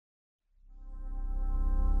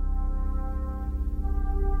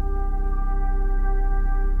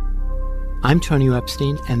I'm Tonio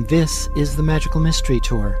Epstein, and this is the Magical Mystery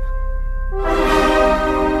Tour.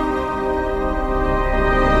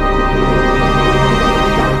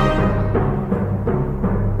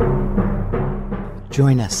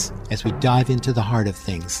 Join us as we dive into the heart of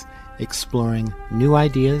things, exploring new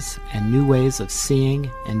ideas and new ways of seeing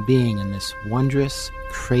and being in this wondrous,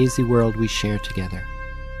 crazy world we share together.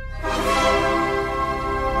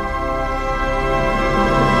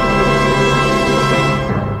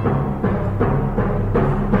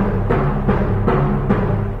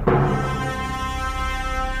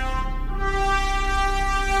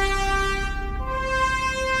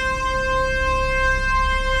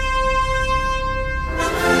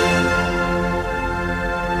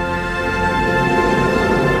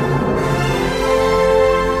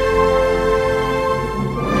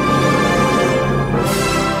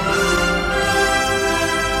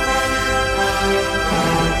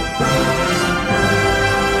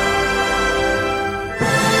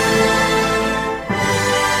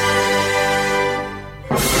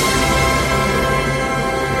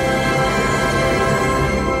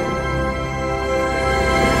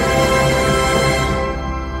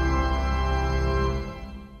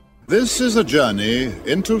 This is a journey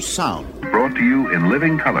into sound. Brought to you in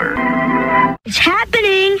living color. It's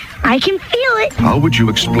happening. I can feel it. How would you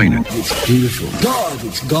explain it? It's beautiful. God,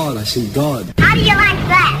 it's God. I say God. How do you like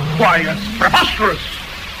that? Why, it's preposterous.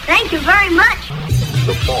 Thank you very much.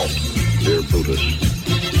 The fault, dear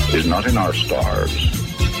Brutus, is not in our stars,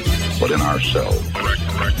 but in ourselves. Correct.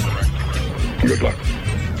 Good luck.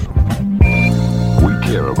 We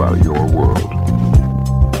care about your world.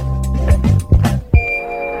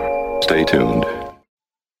 Stay tuned.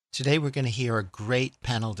 Today we're going to hear a great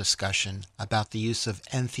panel discussion about the use of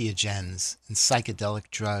entheogens and psychedelic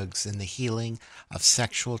drugs in the healing of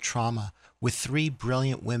sexual trauma with three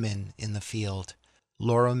brilliant women in the field,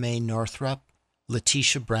 Laura Mae Northrup,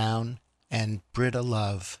 Letitia Brown, and Britta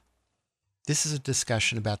Love. This is a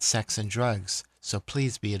discussion about sex and drugs, so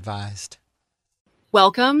please be advised.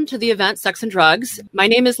 Welcome to the event Sex and Drugs. My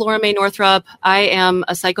name is Laura Mae Northrup. I am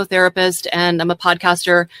a psychotherapist and I'm a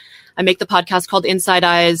podcaster. I make the podcast called Inside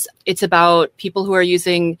Eyes. It's about people who are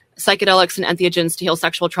using psychedelics and entheogens to heal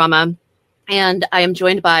sexual trauma. And I am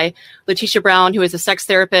joined by Letitia Brown, who is a sex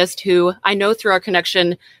therapist who I know through our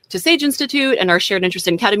connection to Sage Institute and our shared interest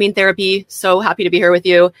in ketamine therapy. So happy to be here with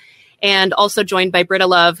you. And also joined by Britta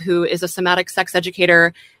Love, who is a somatic sex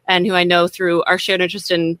educator and who I know through our shared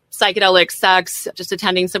interest in psychedelics, sex, just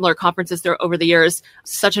attending similar conferences there over the years.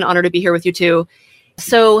 Such an honor to be here with you too.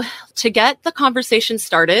 So to get the conversation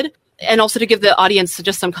started, and also to give the audience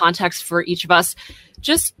just some context for each of us,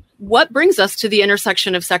 just what brings us to the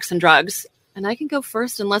intersection of sex and drugs? And I can go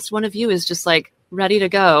first unless one of you is just like ready to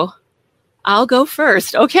go. I'll go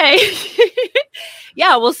first. Okay.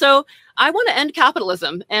 Yeah. Well, so I want to end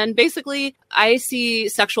capitalism. And basically, I see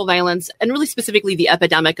sexual violence, and really specifically the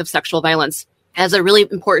epidemic of sexual violence, as a really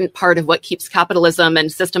important part of what keeps capitalism and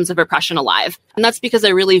systems of oppression alive. And that's because I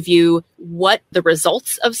really view what the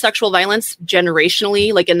results of sexual violence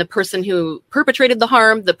generationally, like in the person who perpetrated the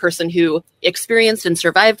harm, the person who experienced and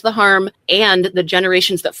survived the harm, and the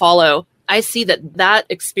generations that follow. I see that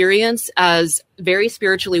experience as very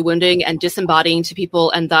spiritually wounding and disembodying to people,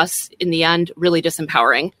 and thus, in the end, really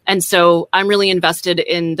disempowering. And so I'm really invested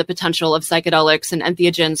in the potential of psychedelics and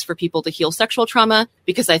entheogens for people to heal sexual trauma,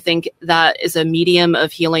 because I think that is a medium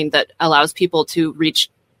of healing that allows people to reach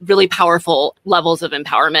really powerful levels of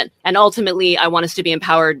empowerment. And ultimately, I want us to be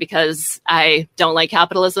empowered because I don't like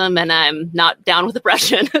capitalism and I'm not down with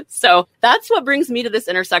oppression. So that's what brings me to this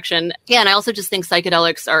intersection. Yeah, and I also just think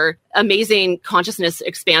psychedelics are amazing consciousness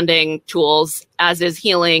expanding tools, as is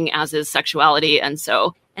healing, as is sexuality. And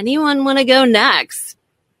so anyone want to go next?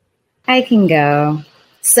 I can go.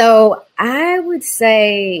 So I would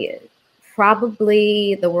say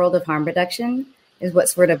probably the world of harm reduction is what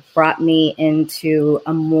sort of brought me into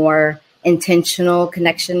a more intentional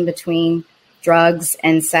connection between drugs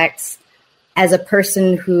and sex. As a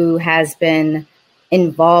person who has been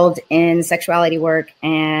involved in sexuality work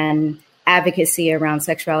and advocacy around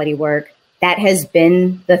sexuality work, that has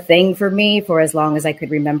been the thing for me for as long as I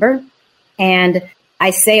could remember. And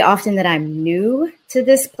I say often that I'm new to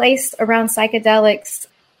this place around psychedelics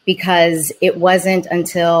because it wasn't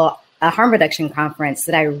until a harm reduction conference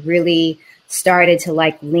that I really started to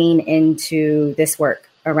lean into this work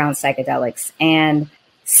around psychedelics. And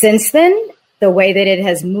since then, the way that it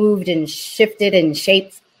has moved and shifted and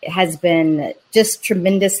shaped has been just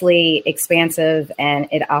tremendously expansive. And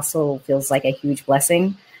it also feels like a huge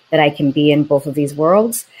blessing that I can be in both of these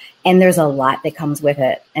worlds. And there's a lot that comes with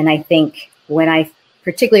it. And I think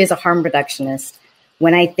particularly as a harm reductionist,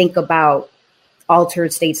 when I think about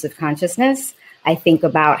altered states of consciousness, I think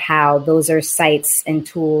about how those are sites and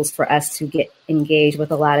tools for us to get engaged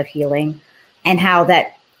with a lot of healing, and how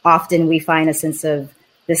that often we find a sense of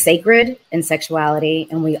the sacred in sexuality.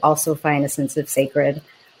 And we also find a sense of sacred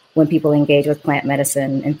when people engage with plant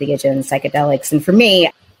medicine, entheogens, psychedelics. And for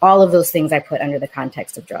me, all of those things I put under the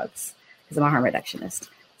context of drugs because I'm a harm reductionist.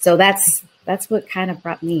 So that's what kind of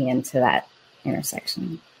brought me into that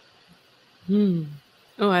intersection.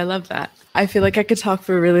 Oh, I love that. I feel like I could talk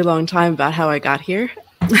for a really long time about how I got here.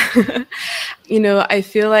 I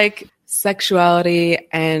feel like sexuality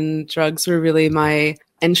and drugs were really my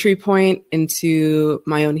entry point into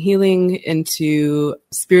my own healing, into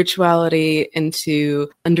spirituality, into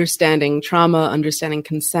understanding trauma, understanding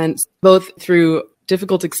consent, both through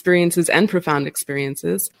difficult experiences and profound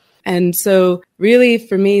experiences. And so really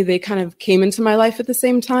for me, they kind of came into my life at the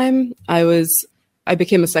same time. I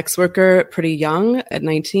became a sex worker pretty young at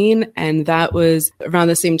 19, and that was around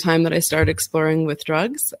the same time that I started exploring with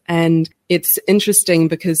drugs. And it's interesting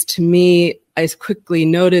because to me, I quickly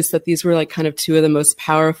noticed that these were like kind of two of the most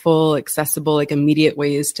powerful, accessible, like immediate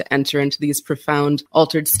ways to enter into these profound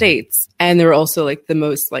altered states. And they were also like the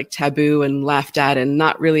most like taboo and laughed at and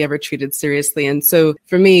not really ever treated seriously. And so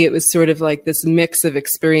for me, it was sort of like this mix of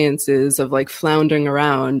experiences of like floundering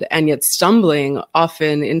around and yet stumbling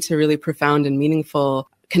often into really profound and meaningful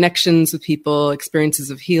connections with people, experiences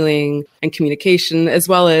of healing and communication, as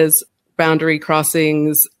well as boundary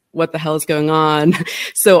crossings, what the hell is going on?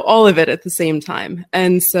 So all of it at the same time.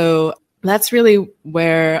 And so that's really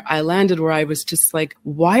where I landed, where I was just like,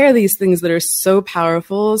 why are these things that are so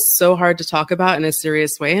powerful, so hard to talk about in a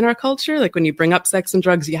serious way in our culture? Like when you bring up sex and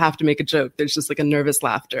drugs, you have to make a joke. There's just like a nervous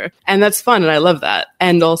laughter. And that's fun. And I love that.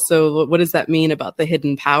 And also, what does that mean about the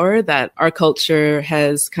hidden power that our culture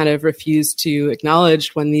has kind of refused to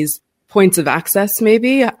acknowledge when these points of access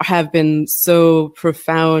maybe have been so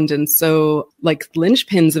profound and so like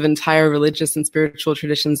linchpins of entire religious and spiritual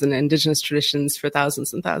traditions and indigenous traditions for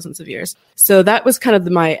thousands and thousands of years. So that was kind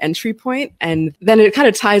of my entry point. And then it kind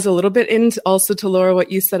of ties a little bit into also to Laura,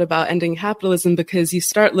 what you said about ending capitalism, because you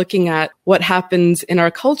start looking at what happens in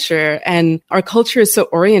our culture, and our culture is so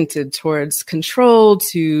oriented towards control,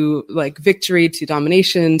 to like victory, to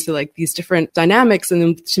domination, to like these different dynamics. And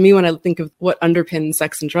then to me, when I think of what underpins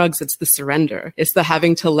sex and drugs, it's the surrender. It's the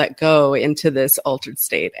having to let go into this altered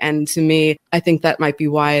state. And to me, I think that might be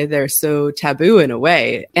why they're so taboo in a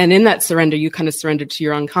way. And in that surrender, you kind of surrender to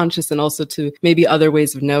your unconscious and also to maybe other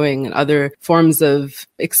ways of knowing and other forms of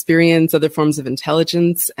experience, other forms of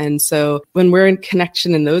intelligence. And so when we're in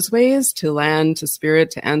connection in those ways, to land, to spirit,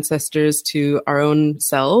 to ancestors, to our own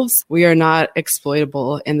selves, we are not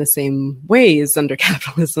exploitable in the same ways under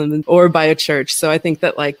capitalism or by a church. So I think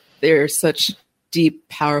that like they're such deep,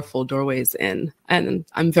 powerful doorways in. And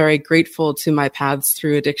I'm very grateful to my paths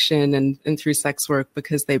through addiction and through sex work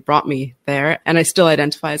because they brought me there. And I still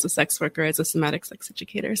identify as a sex worker, as a somatic sex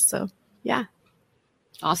educator. So yeah.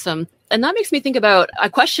 Awesome. And that makes me think about a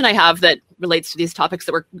question I have that relates to these topics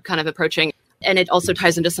that we're kind of approaching. And it also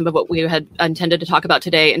ties into some of what we had intended to talk about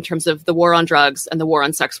today in terms of the war on drugs and the war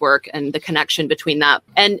on sex work and the connection between that.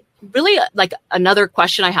 And really like another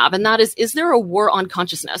question I have in that is there a war on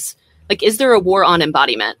consciousness? Like, is there a war on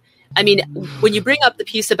embodiment? I mean, when you bring up the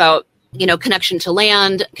piece about, connection to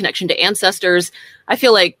land, connection to ancestors, I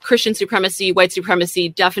feel like Christian supremacy, white supremacy,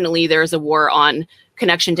 definitely there's a war on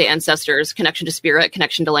connection to ancestors, connection to spirit,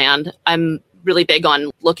 connection to land. I'm really big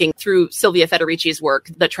on looking through Sylvia Federici's work,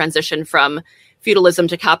 the transition from feudalism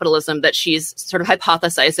to capitalism, that she's sort of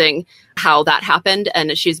hypothesizing how that happened.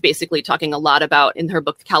 And she's basically talking a lot about, in her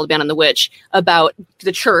book, The Caliban and the Witch, about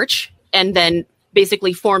the church and then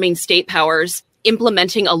basically forming state powers,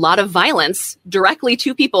 implementing a lot of violence directly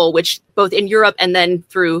to people, which both in Europe and then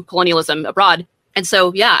through colonialism abroad. And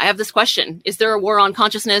so, yeah, I have this question. Is there a war on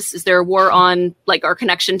consciousness? Is there a war on like our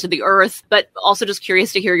connection to the earth? But also just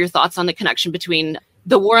curious to hear your thoughts on the connection between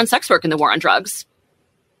the war on sex work and the war on drugs.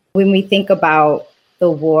 When we think about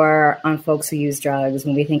the war on folks who use drugs,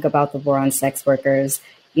 when we think about the war on sex workers,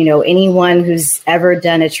 anyone who's ever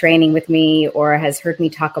done a training with me or has heard me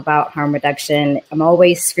talk about harm reduction, I'm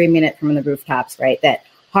always screaming it from the rooftops, right? That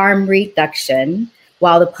harm reduction,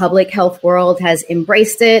 while the public health world has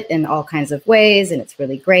embraced it in all kinds of ways, and it's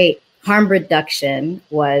really great, harm reduction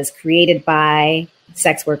was created by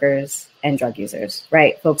sex workers and drug users,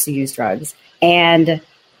 right? Folks who use drugs. And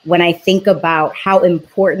when I think about how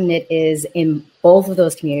important it is in both of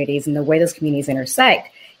those communities and the way those communities intersect,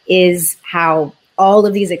 is how all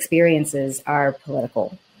of these experiences are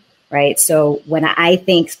political, right? So when I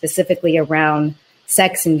think specifically around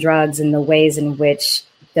sex and drugs and the ways in which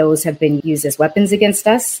those have been used as weapons against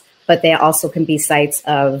us, but they also can be sites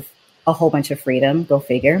of a whole bunch of freedom, go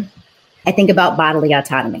figure. I think about bodily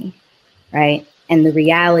autonomy, right? And the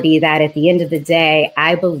reality that at the end of the day,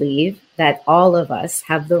 I believe that all of us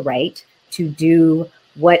have the right to do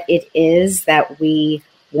what it is that we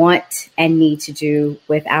want and need to do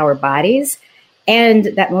with our bodies. And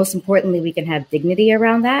that most importantly, we can have dignity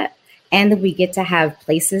around that. And that we get to have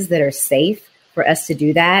places that are safe for us to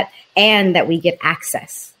do that. And that we get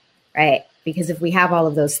access, right? Because if we have all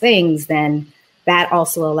of those things, then that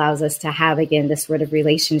also allows us to have, again, this sort of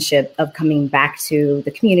relationship of coming back to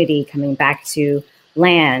the community, coming back to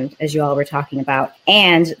land, as you all were talking about.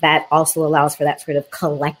 And that also allows for that sort of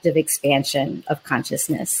collective expansion of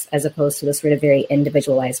consciousness, as opposed to the sort of very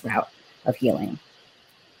individualized route of healing.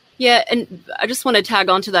 Yeah, and I just want to tag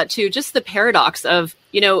on to that too, just the paradox of,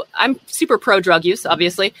 I'm super pro drug use,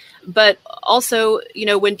 obviously, but also,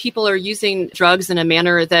 when people are using drugs in a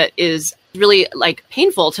manner that is really like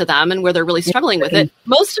painful to them and where they're really struggling with it,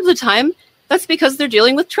 most of the time, that's because they're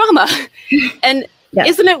dealing with trauma. And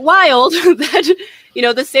isn't it wild that,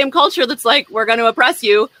 the same culture that's like, we're going to oppress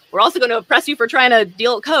you, we're also going to oppress you for trying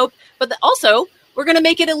to cope, but also we're going to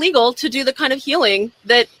make it illegal to do the kind of healing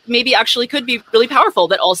that maybe actually could be really powerful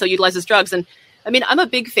that also utilizes drugs. And I mean, I'm a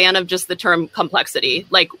big fan of just the term complexity.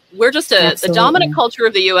 Like, we're just the dominant culture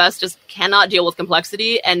of the US just cannot deal with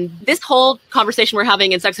complexity. And this whole conversation we're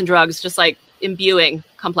having in sex and drugs, just like imbuing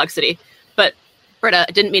complexity. But Britta,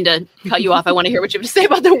 I didn't mean to cut you off. I want to hear what you have to say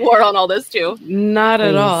about the war on all this too. Not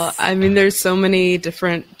at all. I mean, there's so many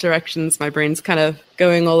different directions. My brain's kind of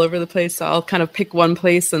going all over the place. So I'll kind of pick one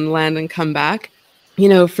place and land and come back.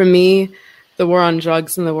 For me, the war on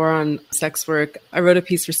drugs and the war on sex work, I wrote a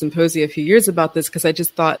piece for Symposia a few years about this because I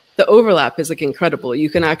just thought the overlap is like incredible. You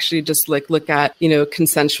can actually just like look at,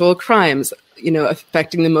 consensual crimes,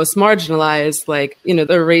 affecting the most marginalized, like,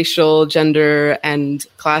 the racial, gender, and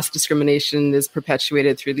class discrimination is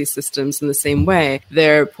perpetuated through these systems in the same way.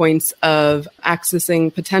 There are points of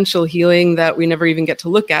accessing potential healing that we never even get to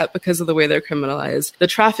look at because of the way they're criminalized. The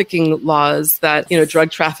trafficking laws that,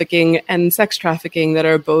 drug trafficking and sex trafficking that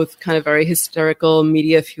are both kind of very hysterical,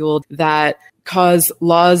 media fueled, that cause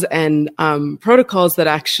laws and protocols that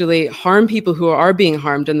actually harm people who are being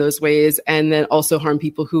harmed in those ways, and then also harm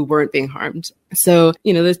people who weren't being harmed. So,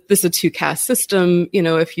 this is a two-caste system.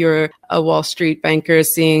 If you're a Wall Street banker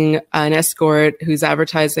seeing an escort who's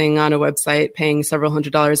advertising on a website paying several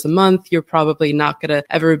 $100s a month, you're probably not going to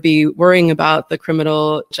ever be worrying about the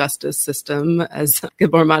criminal justice system, as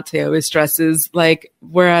Gabor Mate always stresses. Like,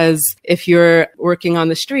 whereas if you're working on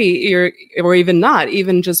the street, or even not,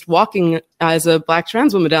 even just walking as a Black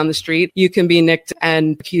trans woman down the street, you can be nicked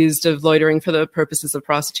and accused of loitering for the purposes of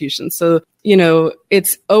prostitution. So,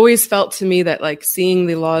 it's always felt to me that like seeing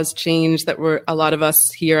the laws change, that we're a lot of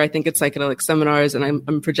us here, I think it's psychedelic seminars, and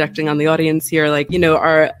I'm projecting on the audience here, like,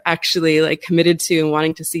 are actually like committed to and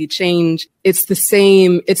wanting to see change. It's the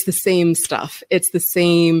same stuff. It's the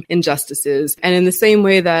same injustices. And in the same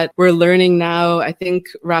way that we're learning now, I think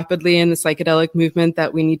rapidly in the psychedelic movement,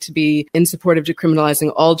 that we need to be in support of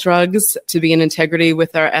decriminalizing all drugs, to be in integrity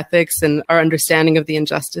with our ethics and our understanding of the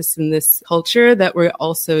injustice in this culture, that we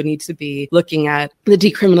also need to be looking at the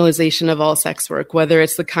decriminalization of all sex work, whether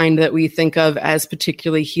it's the kind that we think of as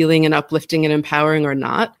particularly healing and uplifting and empowering or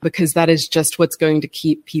not, because that is just what's going to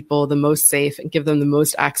keep people the most safe and give them the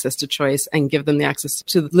most access to choice and give them the access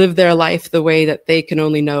to live their life the way that they can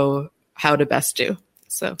only know how to best do.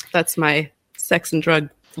 So that's my sex and drug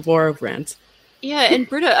war rant. Yeah. And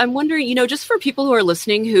Britta, I'm wondering, just for people who are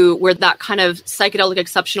listening where that kind of psychedelic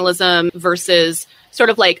exceptionalism versus sort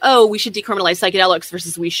of like, oh, we should decriminalize psychedelics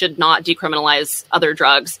versus we should not decriminalize other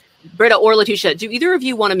drugs. Britta or Letitia, do either of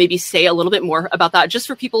you want to maybe say a little bit more about that, just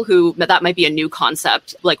for people who that might be a new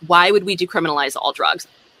concept? Like, why would we decriminalize all drugs?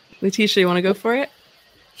 Letitia, you want to go for it?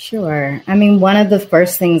 Sure. I mean, one of the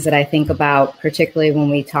first things that I think about, particularly when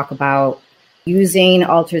we talk about using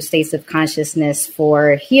altered states of consciousness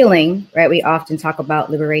for healing, right? We often talk about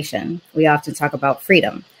liberation. We often talk about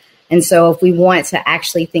freedom. And so if we want to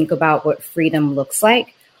actually think about what freedom looks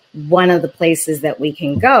like, one of the places that we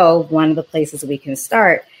can go, one of the places we can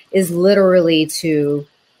start is literally to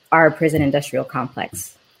our prison industrial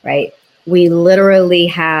complex, right? We literally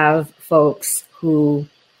have folks who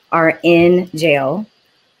are in jail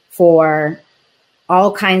for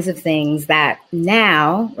all kinds of things that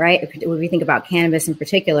now, right, when we think about cannabis in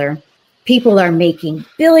particular, people are making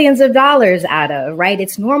billions of dollars out of, right?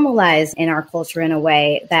 It's normalized in our culture in a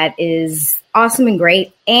way that is awesome and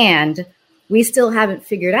great. And we still haven't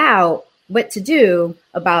figured out what to do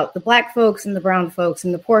about the Black folks and the brown folks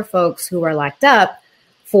and the poor folks who are locked up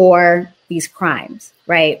for these crimes,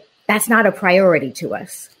 right? That's not a priority to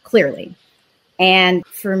us, clearly. And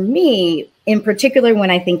for me, in particular, when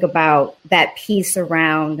I think about that piece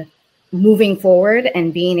around moving forward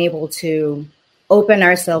and being able to open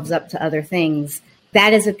ourselves up to other things,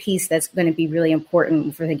 that is a piece that's going to be really important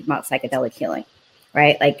if we're thinking about psychedelic healing,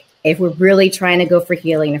 right? Like if we're really trying to go for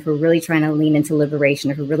healing, if we're really trying to lean into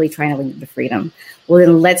liberation, if we're really trying to lean into freedom, well,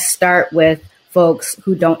 then let's start with folks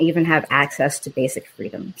who don't even have access to basic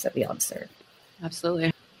freedoms that we all deserve.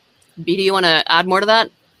 Absolutely. B, do you want to add more to that?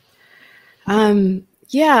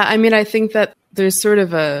 Yeah, I mean, I think that there's sort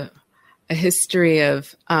of a history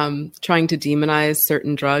of trying to demonize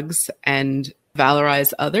certain drugs and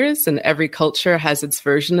valorize others. And every culture has its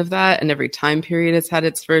version of that. And every time period has had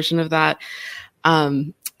its version of that.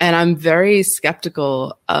 And I'm very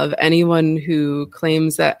skeptical of anyone who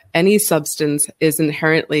claims that any substance is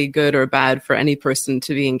inherently good or bad for any person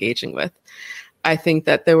to be engaging with. I think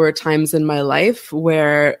that there were times in my life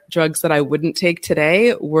where drugs that I wouldn't take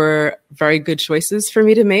today were very good choices for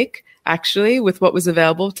me to make, actually, with what was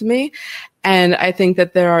available to me. And I think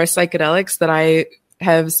that there are psychedelics that I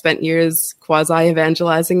have spent years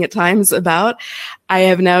quasi-evangelizing at times about. I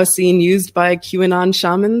have now seen used by QAnon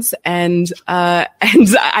shamans, and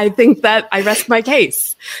I think that I rest my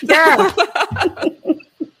case. Yeah.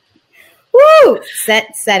 Woo!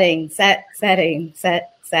 Setting.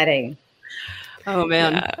 Oh,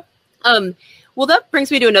 man. Yeah. Well, that brings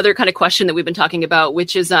me to another kind of question that we've been talking about,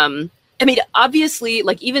 which is, I mean, obviously,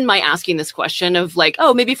 like, even my asking this question of like,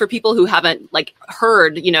 oh, maybe for people who haven't like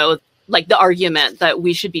heard, you know, like the argument that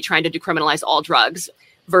we should be trying to decriminalize all drugs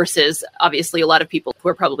versus obviously a lot of people who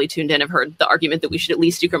are probably tuned in have heard the argument that we should at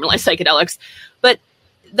least decriminalize psychedelics. But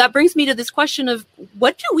that brings me to this question of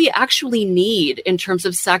what do we actually need in terms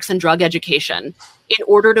of sex and drug education in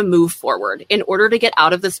order to move forward, in order to get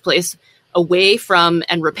out of this place away from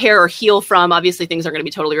and repair or heal from, obviously things aren't going to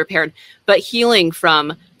be totally repaired, but healing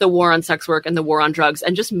from the war on sex work and the war on drugs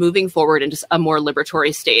and just moving forward into a more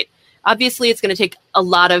liberatory state. Obviously, it's going to take a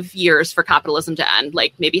lot of years for capitalism to end,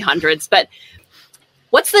 like maybe hundreds. But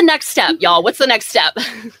what's the next step, y'all? What's the next step?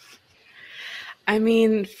 I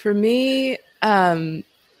mean, for me,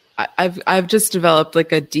 I've just developed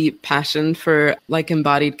like a deep passion for like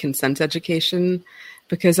embodied consent education,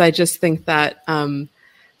 because I just think that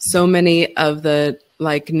so many of the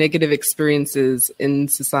like negative experiences in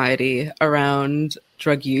society around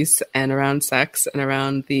drug use and around sex and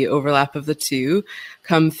around the overlap of the two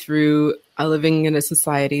come through living in a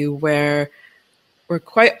society where we're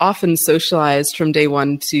quite often socialized from day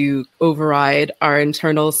one to override our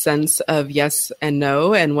internal sense of yes and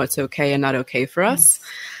no and what's okay and not okay for us.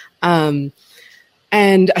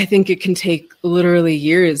 And I think it can take literally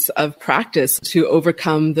years of practice to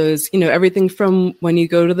overcome those, you know, everything from when you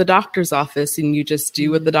go to the doctor's office and you just do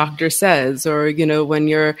what the doctor says, or, you know, when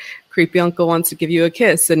your creepy uncle wants to give you a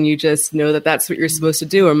kiss and you just know that that's what you're supposed to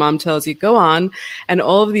do, or mom tells you go on, and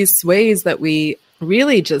all of these ways that we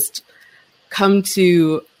really just come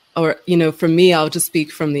to, or, you know, for me, I'll just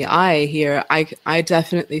speak from the I here. I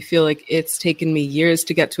definitely feel like it's taken me years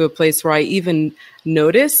to get to a place where I even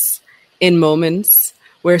notice in moments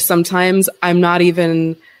where sometimes I'm not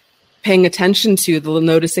even paying attention to the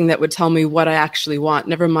noticing that would tell me what I actually want,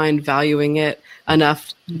 never mind valuing it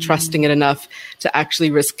enough, trusting it enough to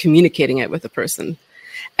actually risk communicating it with a person.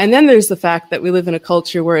 And then there's the fact that we live in a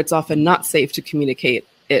culture where it's often not safe to communicate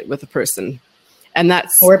it with a person. And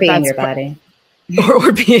that's... Or be in your body.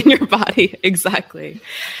 Or be in your body, exactly.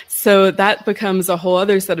 So that becomes a whole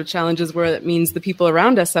other set of challenges where it means the people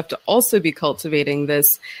around us have to also be cultivating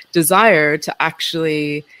this desire to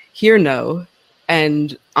actually hear no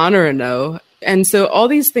and honor a no. And so all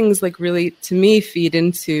these things like really, to me, feed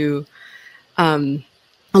into a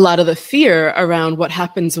lot of the fear around what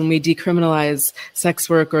happens when we decriminalize sex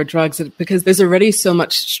work or drugs, because there's already so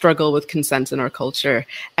much struggle with consent in our culture.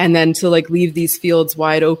 And then to like leave these fields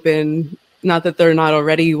wide open, not that they're not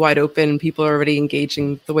already wide open, people are already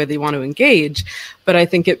engaging the way they want to engage, but I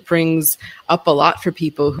think it brings up a lot for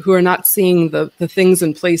people who are not seeing the things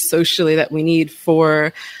in place socially that we need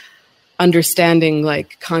for understanding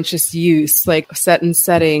like conscious use, like set and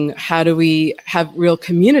setting. How do we have real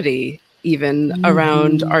community even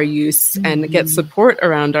around our use and get support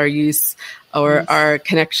around our use or our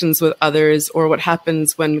connections with others, or what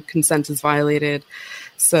happens when consent is violated?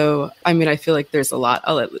 So, I mean, I feel like there's a lot.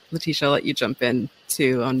 Letitia, I'll let you jump in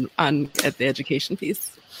too on at the education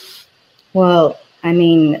piece. Well, I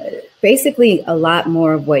mean, basically a lot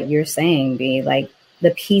more of what you're saying, be like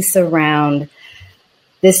the piece around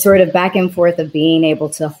this sort of back and forth of being able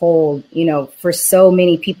to hold, you know, for so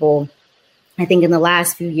many people I think in the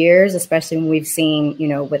last few years, especially when we've seen,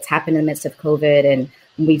 what's happened in the midst of COVID, and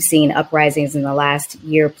we've seen uprisings in the last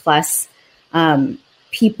year plus,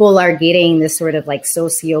 people are getting this sort of like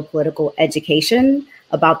socio-political education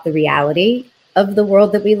about the reality of the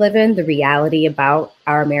world that we live in, the reality about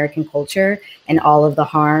our American culture and all of the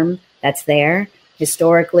harm that's there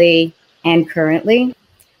historically and currently.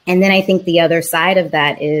 And then I think the other side of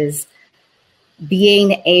that is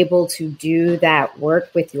being able to do that work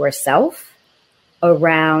with yourself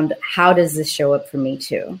around how does this show up for me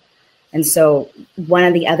too? And so one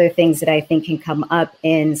of the other things that I think can come up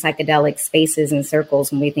in psychedelic spaces and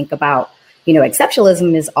circles when we think about,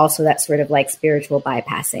 exceptionalism is also that sort of like spiritual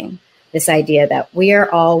bypassing. This idea that we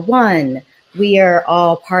are all one, we are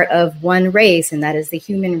all part of one race, and that is the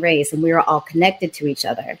human race, and we are all connected to each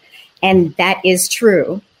other. And that is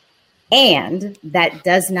true. And that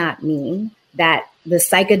does not mean that the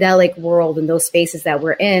psychedelic world and those spaces that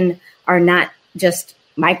we're in are not just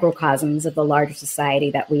microcosms of the larger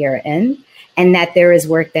society that we are in, and that there is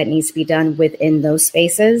work that needs to be done within those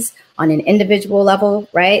spaces on an individual level,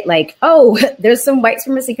 right? Like, oh, there's some white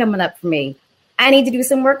supremacy coming up for me. I need to do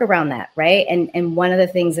some work around that, right? And one of the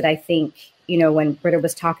things that I think, when Britta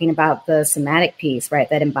was talking about the somatic piece, right,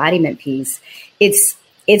 that embodiment piece, it's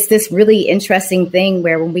this really interesting thing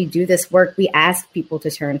where when we do this work, we ask people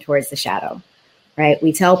to turn towards the shadow, right?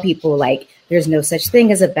 We tell people like, there's no such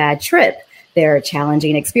thing as a bad trip. There are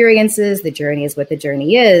challenging experiences. The journey is what the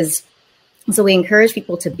journey is. So we encourage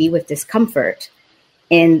people to be with discomfort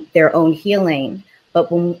in their own healing.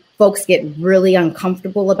 But when folks get really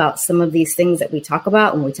uncomfortable about some of these things that we talk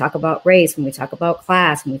about, when we talk about race, when we talk about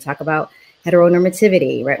class, when we talk about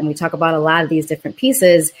heteronormativity, right? When we talk about a lot of these different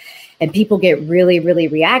pieces and people get really, really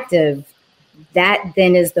reactive, that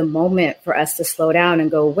then is the moment for us to slow down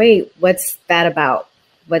and go, wait, what's that about?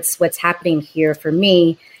 What's happening here for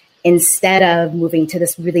me? Instead of moving to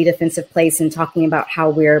this really defensive place and talking about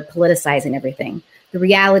how we're politicizing everything. The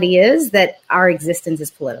reality is that our existence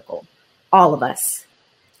is political, all of us.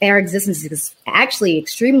 Our existence is actually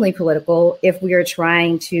extremely political if we are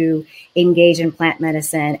trying to engage in plant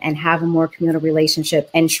medicine and have a more communal relationship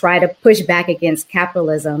and try to push back against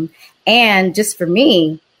capitalism. And just for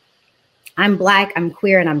me, I'm Black, I'm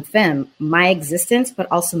queer, and I'm femme. My existence, but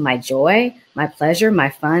also my joy, my pleasure, my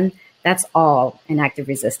fun, that's all an act of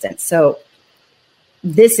resistance. So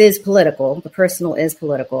this is political. The personal is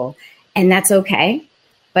political, and that's okay.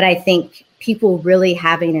 But I think people really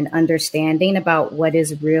having an understanding about what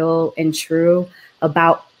is real and true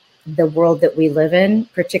about the world that we live in,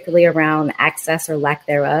 particularly around access or lack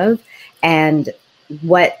thereof, and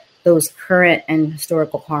what those current and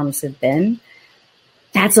historical harms have been,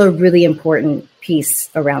 that's a really important piece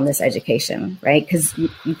around this education, right? Because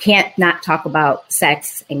you can't not talk about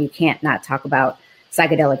sex and you can't not talk about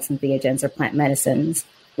psychedelics and entheogens or plant medicines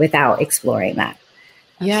without exploring that.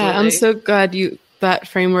 Yeah, Absolutely. I'm so glad that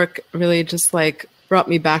framework really just like brought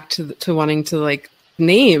me back to wanting to like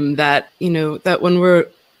name that, that when we're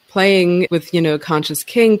playing with, conscious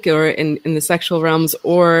kink or in the sexual realms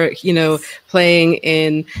or, playing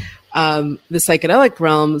in the psychedelic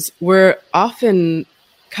realms, we're often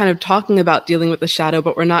kind of talking about dealing with the shadow,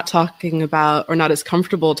 but we're not talking about or not as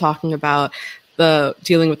comfortable talking about the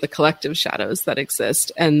dealing with the collective shadows that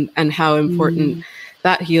exist and how important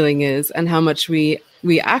that healing is and how much we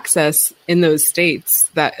access in those states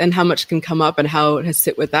that and how much can come up and how it has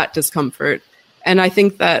sit with that discomfort. And I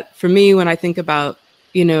think that for me, when I think about,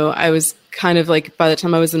 I was kind of like, by the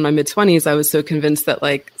time I was in my mid-20s, I was so convinced that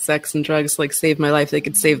like sex and drugs like saved my life, they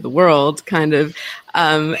could save the world kind of.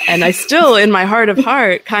 And I still, in my heart of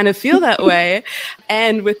heart, kind of feel that way.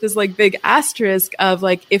 And with this like big asterisk of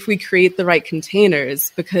like, if we create the right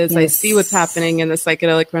containers, because I see what's happening in the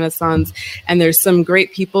psychedelic renaissance, and there's some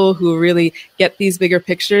great people who really get these bigger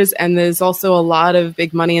pictures. And there's also a lot of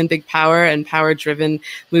big money and big power and power driven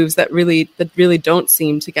moves that really don't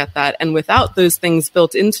seem to get that. And without those things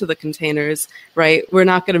built into the containers, right, we're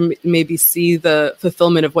not going to maybe see the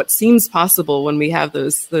fulfillment of what seems possible when we have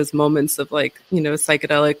those moments of like,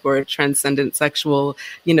 psychedelic or transcendent sexual,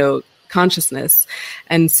 consciousness.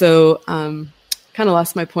 And so kind of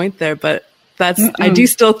lost my point there, but I do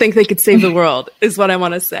still think they could save the world is what I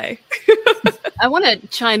want to say. I want to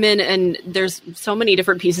chime in, and there's so many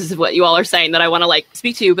different pieces of what you all are saying that I want to like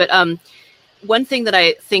speak to. But one thing that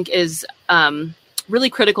I think is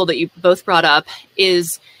really critical that you both brought up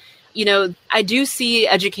is, I do see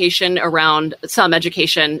some education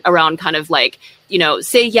around kind of like,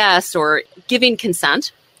 say yes or giving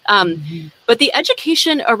consent. But the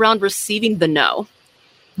education around receiving the no.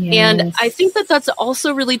 Yes. And I think that that's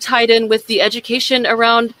also really tied in with the education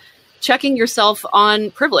around checking yourself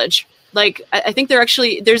on privilege, Like, I think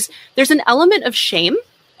there's an element of shame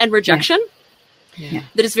and rejection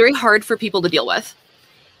that is very hard for people to deal with.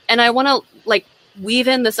 And I want to like weave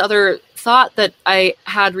in this other thought that I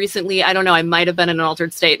had recently. I don't know, I might have been in an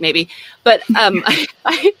altered state maybe, but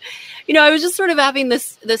I was just sort of having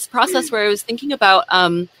this process where I was thinking about,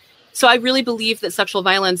 so I really believe that sexual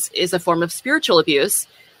violence is a form of spiritual abuse,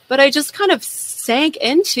 but I just kind of sank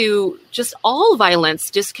into just all violence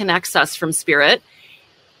disconnects us from spirit.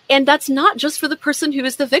 And that's not just for the person who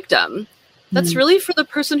is the victim. That's really for the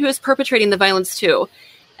person who is perpetrating the violence too.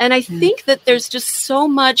 And I think that there's just so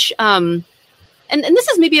much, and this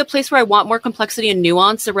is maybe a place where I want more complexity and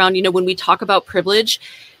nuance around, when we talk about privilege,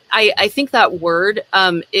 I think that word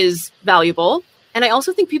is valuable. And I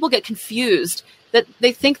also think people get confused that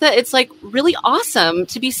they think that it's like really awesome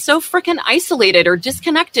to be so freaking isolated or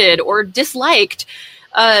disconnected or disliked.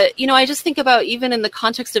 I just think about even in the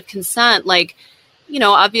context of consent, like,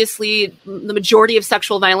 obviously the majority of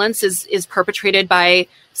sexual violence is perpetrated by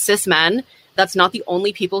cis men. That's not the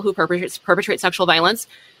only people who perpetrate sexual violence.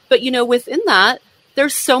 But, within that,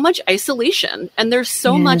 there's so much isolation and there's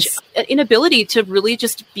so much inability to really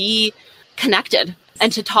just be connected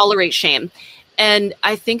and to tolerate shame. And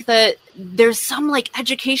I think that there's some like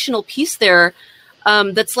educational piece there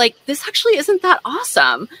that's like, this actually isn't that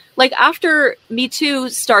awesome. Like after Me Too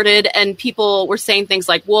started and people were saying things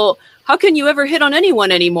like, well, how can you ever hit on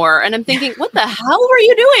anyone anymore? And I'm thinking, what the hell were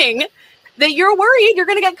you doing that you're worried you're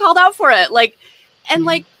going to get called out for it? Like, and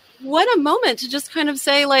like, what a moment to just kind of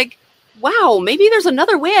say like, wow, maybe there's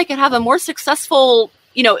another way I could have a more successful,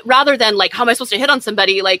 rather than like, how am I supposed to hit on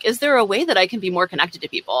somebody? Like, is there a way that I can be more connected to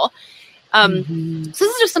people? So this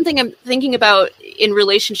is just something I'm thinking about in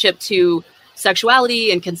relationship to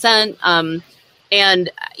sexuality and consent. And,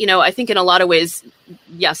 I think in a lot of ways,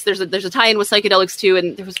 yes, there's a tie-in with psychedelics too.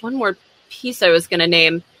 And there was one more piece I was going to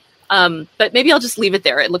name, but maybe I'll just leave it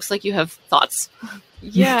there. It looks like you have thoughts.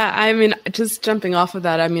 Yeah. I mean, just jumping off of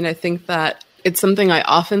that, I mean, I think that it's something I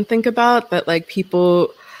often think about, that like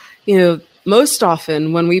people, most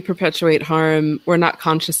often when we perpetuate harm, we're not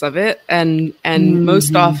conscious of it. And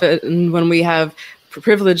most often when we have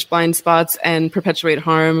privileged blind spots and perpetuate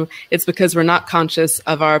harm, it's because we're not conscious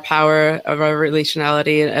of our power, of our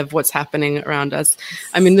relationality, of what's happening around us.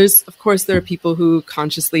 I mean, there are people who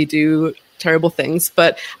consciously do terrible things,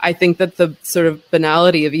 but I think that the sort of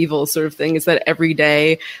banality of evil sort of thing is that every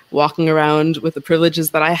day walking around with the privileges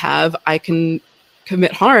that I have, I can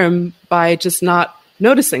commit harm by just not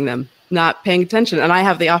noticing them, not paying attention. And I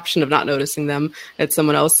have the option of not noticing them that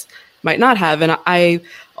someone else might not have. And I,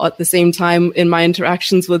 at the same time, in my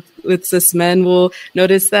interactions with cis men, will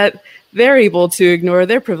notice that they're able to ignore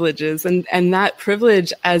their privileges. And that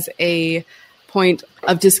privilege as a point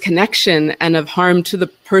of disconnection and of harm to the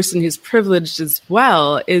person who's privileged as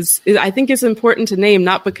well is I think is important to name,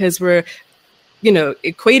 not because we're,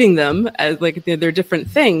 equating them as like they're different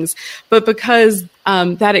things, but because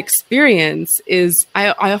that experience is,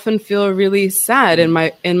 I often feel really sad in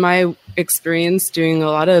my experience doing a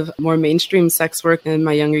lot of more mainstream sex work in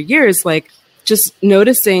my younger years, like just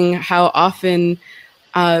noticing how often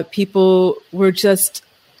people were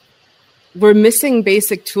missing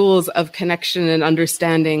basic tools of connection and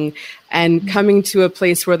understanding and coming to a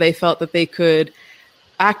place where they felt that they could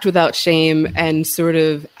act without shame and sort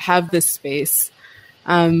of have this space.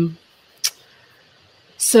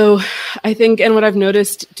 So I think, and what I've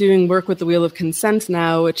noticed doing work with the Wheel of Consent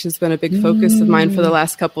now, which has been a big focus of mine for the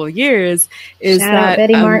last couple of years, is Shout out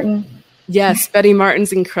Betty Martin. Yes, Betty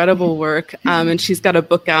Martin's incredible work. And she's got a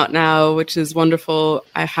book out now, which is wonderful.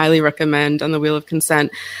 I highly recommend, on the Wheel of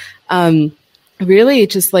Consent. Really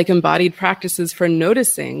just like embodied practices for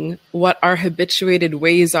noticing what our habituated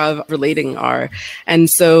ways of relating are. And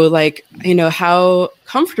so like, how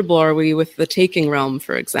comfortable are we with the taking realm,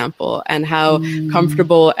 for example, and how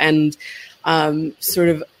comfortable and sort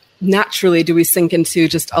of naturally do we sink into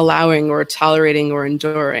just allowing or tolerating or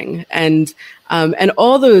enduring? And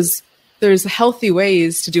all those, there's healthy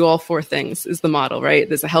ways to do all four things is the model, right?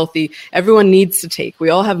 There's everyone needs to take.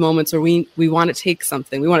 We all have moments where we want to take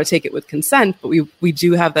something. We want to take it with consent, but we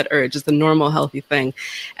do have that urge. It's the normal, healthy thing.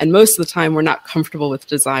 And most of the time we're not comfortable with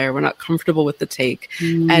desire. We're not comfortable with the take.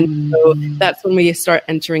 And so that's when we start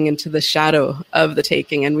entering into the shadow of the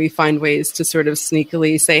taking, and we find ways to sort of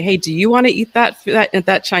sneakily say, hey, do you want to eat that at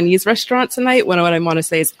that Chinese restaurant tonight? What I want to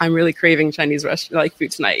say is, I'm really craving Chinese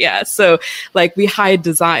food tonight. Yeah. So like we hide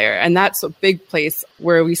desire, and that's a big place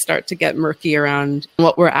where we start to get murky around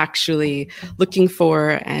what we're actually looking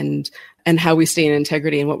for and and how we stay in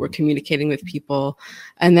integrity and what we're communicating with people.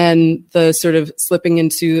 And then the sort of slipping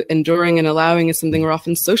into enduring and allowing is something we're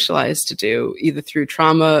often socialized to do, either through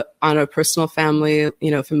trauma on a personal family,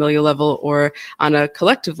 familial level, or on a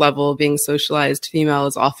collective level, being socialized. Female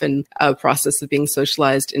is often a process of being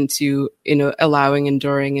socialized into, allowing,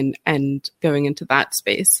 enduring, and going into that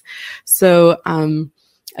space. So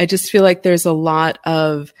I just feel like there's a lot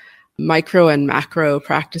of micro and macro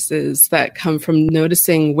practices that come from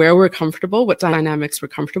noticing where we're comfortable, what dynamics we're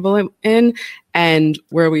comfortable in, and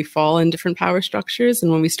where we fall in different power structures.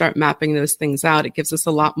 And when we start mapping those things out, it gives us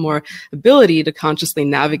a lot more ability to consciously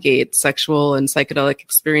navigate sexual and psychedelic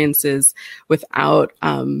experiences without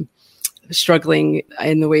struggling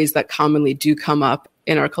in the ways that commonly do come up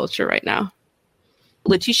in our culture right now.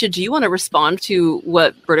 Letitia, do you want to respond to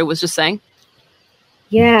what Britta was just saying?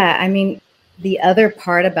 Yeah, I mean, the other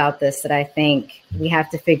part about this that I think we have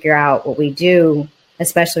to figure out what we do,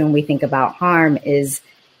 especially when we think about harm, is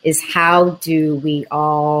how do we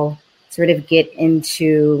all sort of get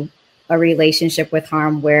into a relationship with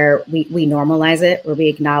harm where we normalize it, where we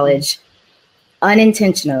acknowledge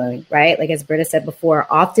unintentionally, right? Like as Britta said before,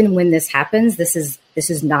 often when this happens, this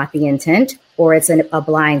is not the intent, or it's a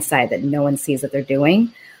blind side that no one sees that they're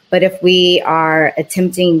doing. But if we are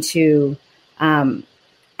attempting to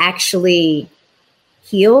actually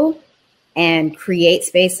heal and create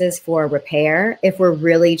spaces for repair, if we're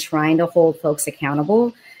really trying to hold folks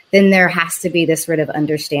accountable, then there has to be this sort of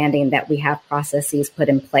understanding that we have processes put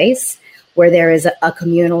in place where there is a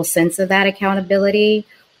communal sense of that accountability,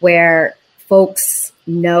 where folks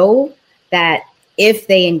know that if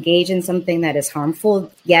they engage in something that is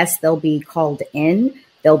harmful, yes, they'll be called in,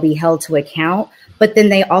 they'll be held to account, but then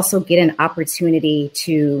they also get an opportunity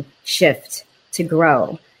to shift, to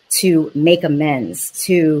grow, to make amends,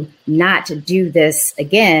 to not do this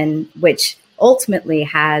again, which ultimately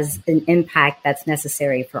has an impact that's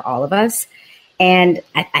necessary for all of us. And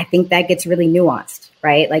I think that gets really nuanced,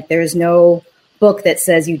 right? Like there's no book that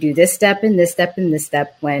says you do this step and this step and this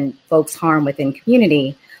step when folks harm within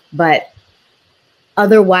community. But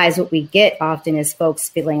otherwise, what we get often is folks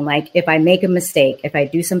feeling like if I make a mistake, if I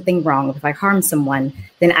do something wrong, if I harm someone,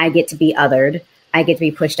 then I get to be othered. I get to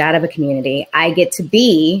be pushed out of a community. I get to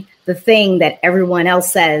be the thing that everyone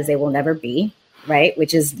else says they will never be, right?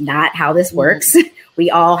 Which is not how this works. We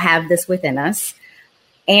all have this within us.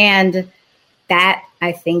 And that,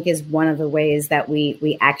 I think, is one of the ways that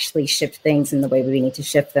we actually shift things in the way we need to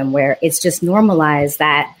shift them, where it's just normalized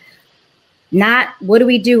that not what do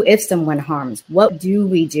we do if someone harms? What do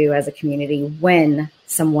we do as a community when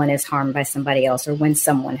someone is harmed by somebody else or when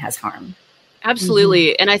someone has harm? Absolutely.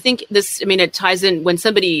 Mm-hmm. And I think it ties in when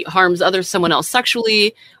somebody harms someone else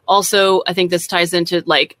sexually. Also, I think this ties into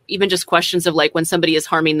like even just questions of like when somebody is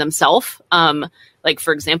harming themselves. Like,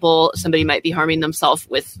 for example, somebody might be harming themselves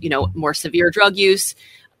with, more severe drug use,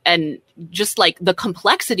 and just like the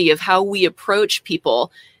complexity of how we approach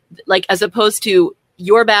people, like as opposed to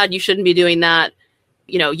you're bad, you shouldn't be doing that.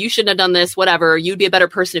 You shouldn't have done this, whatever. You'd be a better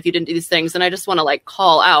person if you didn't do these things. And I just want to like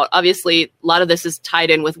call out, obviously, a lot of this is tied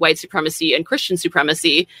in with white supremacy and Christian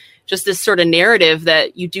supremacy, just this sort of narrative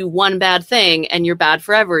that you do one bad thing and you're bad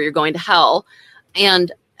forever, you're going to hell.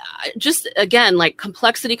 And just, again, like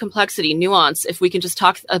complexity, nuance, if we can just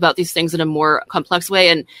talk about these things in a more complex way.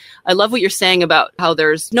 And I love what you're saying about how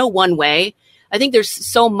there's no one way. I think there's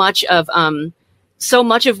so much of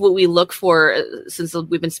what we look for, since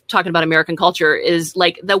we've been talking about American culture, is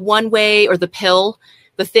like the one way or the pill,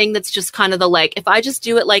 the thing that's just kind of the like, if I just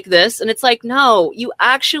do it like this, and it's like, no, you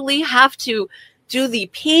actually have to do the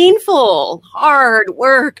painful, hard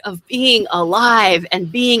work of being alive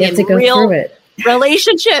and being in real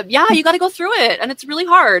relationship. Yeah, you got to go through it. And it's really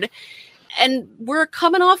hard. And we're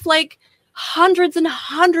coming off like hundreds and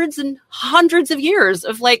hundreds and hundreds of years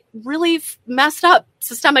of like really messed up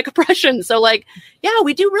systemic oppression. So like, yeah,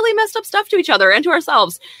 we do really messed up stuff to each other and to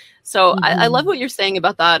ourselves. So I love what you're saying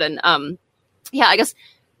about that. And yeah, I guess,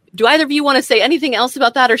 do either of you want to say anything else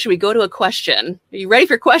about that, or should we go to a question? Are you ready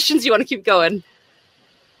for questions? You want to keep going?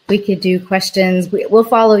 We could do questions. We'll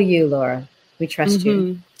follow you, Laura. We trust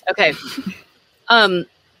you. Okay.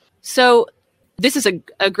 So this is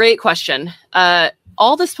a great question.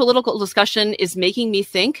 All this political discussion is making me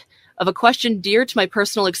think of a question dear to my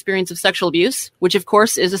personal experience of sexual abuse, which of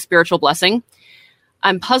course is a spiritual blessing.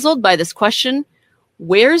 I'm puzzled by this question.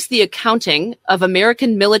 Where's the accounting of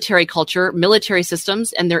American military culture, military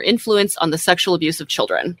systems, and their influence on the sexual abuse of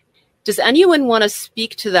children? Does anyone want to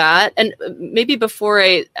speak to that? And maybe before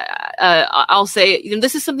I'll say,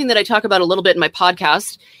 this is something that I talk about a little bit in my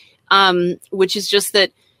podcast, which is just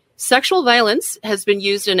that Sexual violence has been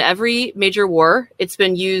used in every major war. It's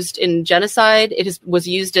been used in genocide. Was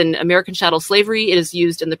used in American chattel slavery. It is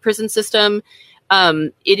used in the prison system.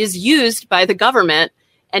 It is used by the government,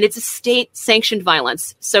 and it's a state-sanctioned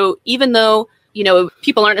violence. So even though,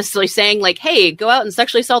 people aren't necessarily saying like, hey, go out and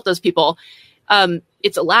sexually assault those people,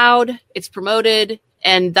 it's allowed, it's promoted,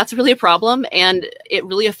 and that's really a problem. And it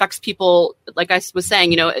really affects people. Like I was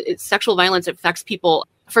saying, sexual violence affects people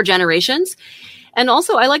for generations. And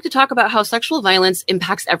also, I like to talk about how sexual violence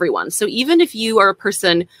impacts everyone. So even if you are a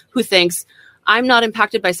person who thinks, I'm not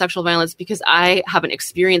impacted by sexual violence because I haven't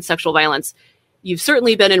experienced sexual violence, you've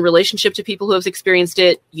certainly been in relationship to people who have experienced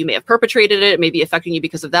it. You may have perpetrated it. It may be affecting you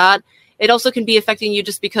because of that. It also can be affecting you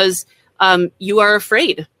just because you are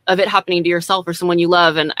afraid of it happening to yourself or someone you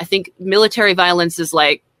love. And I think military violence is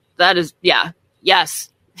yes,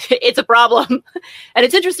 it's a problem. And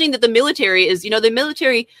it's interesting that the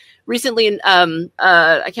military recently,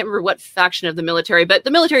 I can't remember what faction of the military, but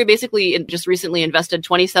the military basically just recently invested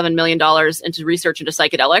 $27 million into research into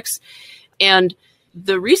psychedelics. And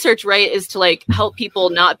the research, right, is to help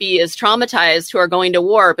people not be as traumatized who are going to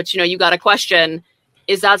war. But, you got to question,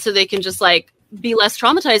 is that so they can just be less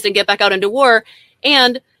traumatized and get back out into war?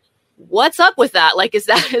 And what's up with that? Is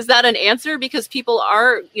that an answer? Because people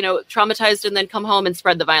are, traumatized and then come home and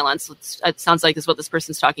spread the violence. It sounds like is what this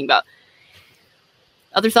person's talking about.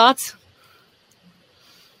 Other thoughts?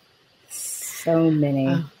 So many.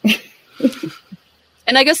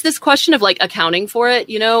 And I guess this question of accounting for it,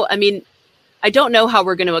 I don't know how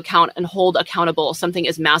we're going to account and hold accountable something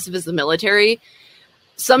as massive as the military.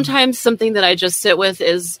 Sometimes something that I just sit with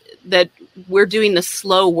is that we're doing the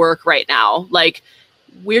slow work right now.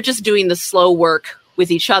 We're just doing the slow work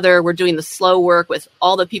with each other. We're doing the slow work with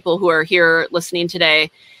all the people who are here listening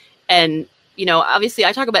today. And obviously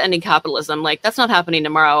I talk about ending capitalism. That's not happening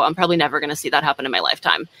tomorrow. I'm probably never going to see that happen in my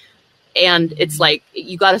lifetime. And it's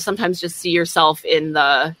you got to sometimes just see yourself in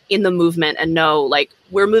the movement and know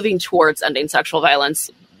we're moving towards ending sexual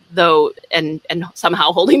violence, though, and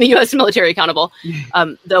somehow holding the U.S. military accountable,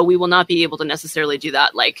 though we will not be able to necessarily do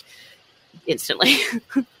that instantly.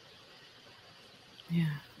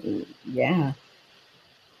 Yeah.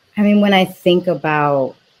 I mean, when I think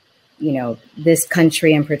about this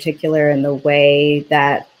country in particular and the way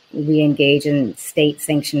that we engage in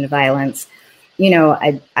state-sanctioned violence,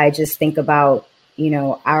 I just think about,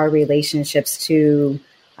 our relationships to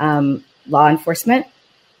law enforcement,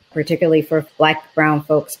 particularly for Black, brown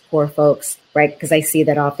folks, poor folks, right? Because I see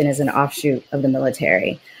that often as an offshoot of the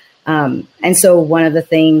military. And so one of the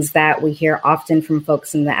things that we hear often from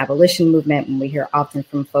folks in the abolition movement, and we hear often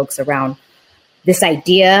from folks around this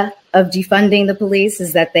idea of defunding the police,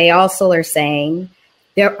 is that they also are saying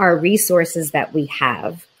there are resources that we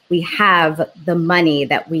have. We have the money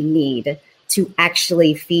that we need to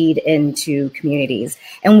actually feed into communities.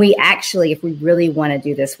 And we actually, if we really want to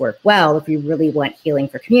do this work well, if we really want healing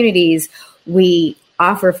for communities, we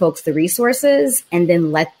offer folks the resources and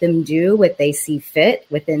then let them do what they see fit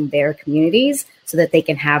within their communities so that they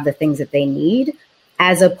can have the things that they need,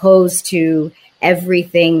 as opposed to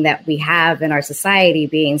everything that we have in our society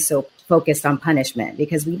being so focused on punishment,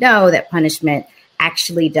 because we know that punishment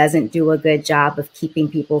actually doesn't do a good job of keeping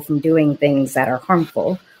people from doing things that are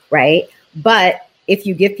harmful, right? But if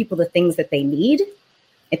you give people the things that they need,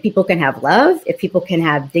 if people can have love, if people can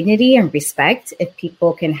have dignity and respect, if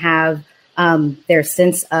people can have their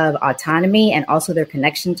sense of autonomy and also their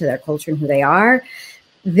connection to their culture and who they are,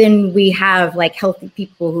 then we have healthy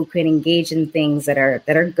people who can engage in things that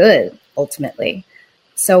are good ultimately.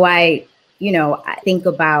 So I think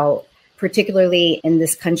about, particularly in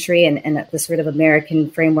this country and the sort of American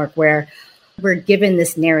framework where we're given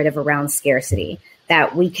this narrative around scarcity,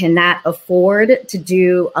 that we cannot afford to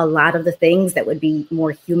do a lot of the things that would be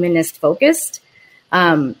more humanist focused,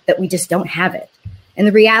 that we just don't have it. And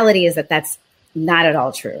the reality is that that's not at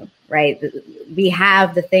all true, right? We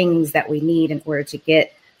have the things that we need in order to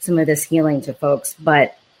get some of this healing to folks,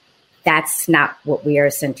 but that's not what we are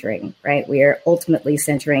centering, right? We are ultimately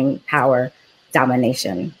centering power,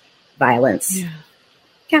 domination, violence,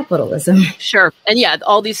 capitalism. Sure. And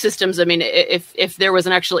all these systems, I mean, if there was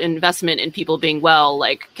an actual investment in people being well,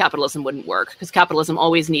 capitalism wouldn't work, because capitalism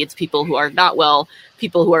always needs people who are not well,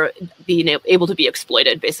 people who are being able to be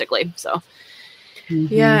exploited, basically. So.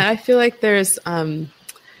 Mm-hmm. Yeah, I feel like there's,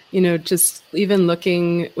 just even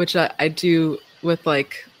looking, which I do with a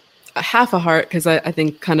half a heart, because I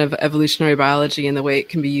think kind of evolutionary biology and the way it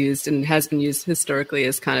can be used and has been used historically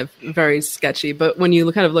is kind of very sketchy. But when you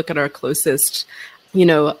kind of look at our closest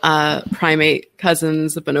primate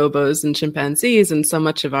cousins, bonobos and chimpanzees. And so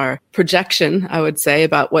much of our projection, I would say,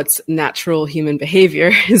 about what's natural human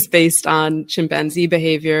behavior is based on chimpanzee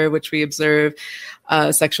behavior, which we observe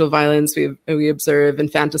sexual violence, we observe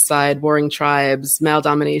infanticide, warring tribes, male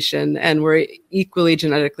domination, and we're equally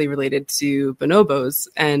genetically related to bonobos.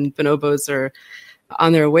 And bonobos are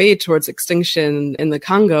on their way towards extinction in the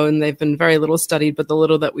Congo, and they've been very little studied, but the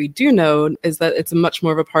little that we do know is that it's a much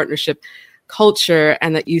more of a partnership culture,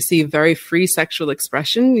 and that you see very free sexual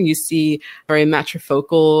expression. You see very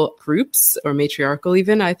matrifocal groups, or matriarchal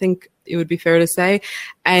even, I think it would be fair to say.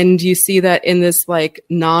 And you see that in this like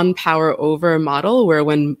non-power over model where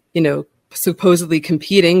when, supposedly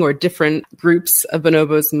competing or different groups of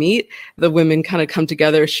bonobos meet, the women kind of come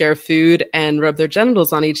together, share food and rub their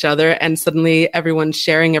genitals on each other. And suddenly everyone's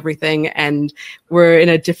sharing everything and we're in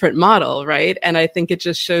a different model, right? And I think it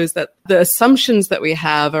just shows that the assumptions that we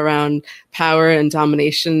have around power and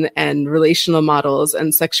domination and relational models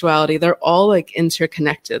and sexuality, they're all like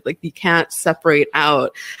interconnected. Like you can't separate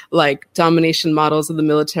out like domination models of the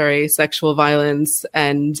military, sexual violence,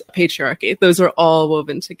 and patriarchy. Those are all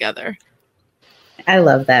woven together. I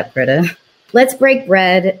love that, Britta. Let's break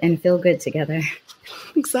bread and feel good together.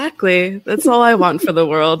 Exactly. That's all I want for the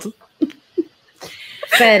world.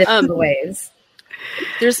 Fed in the ways.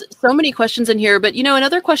 There's so many questions in here, but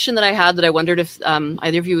another question that I had that I wondered if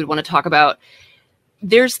either of you would want to talk about.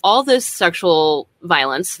 There's all this sexual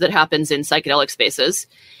violence that happens in psychedelic spaces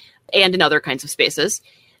and in other kinds of spaces.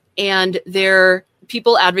 And there are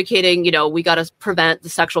people advocating, we got to prevent the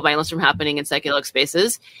sexual violence from happening in psychedelic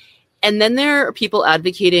spaces. And then there are people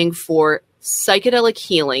advocating for psychedelic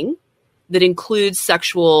healing that includes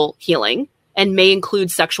sexual healing and may include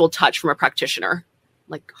sexual touch from a practitioner.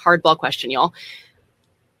 Like hardball question, y'all.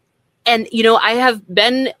 And, I have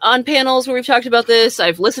been on panels where we've talked about this.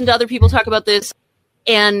 I've listened to other people talk about this.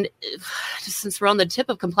 And just since we're on the tip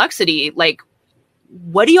of complexity, like,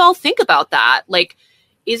 what do you all think about that? Like,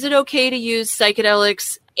 is it okay to use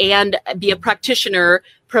psychedelics and be a practitioner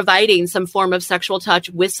providing some form of sexual touch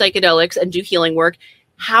with psychedelics and do healing work?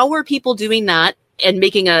 How are people doing that and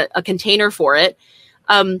making a container for it?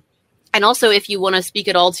 And also, if you want to speak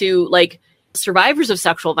at all to like survivors of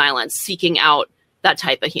sexual violence seeking out that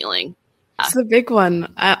type of healing. It's a big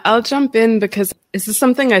one. I'll jump in because this is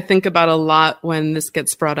something I think about a lot when this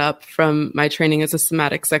gets brought up from my training as a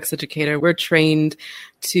somatic sex educator. We're trained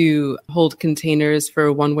to hold containers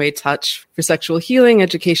for one-way touch for sexual healing,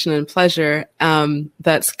 education, and pleasure.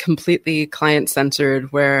 That's completely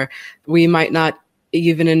client-centered, where we might not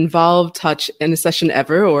even involve touch in a session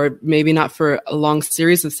ever, or maybe not for a long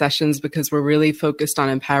series of sessions, because we're really focused on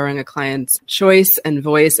empowering a client's choice and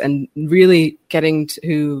voice and really getting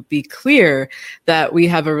to be clear that we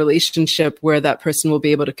have a relationship where that person will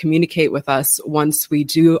be able to communicate with us once we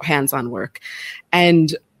do hands-on work.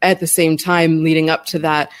 And at the same time, leading up to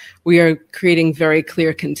that, we are creating very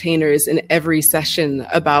clear containers in every session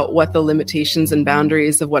about what the limitations and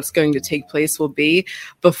boundaries of what's going to take place will be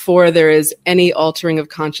before there is any altering of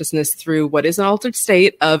consciousness through what is an altered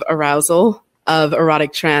state of arousal, of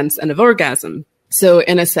erotic trance, and of orgasm. So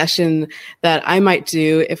in a session that I might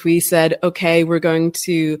do, if we said, okay, we're going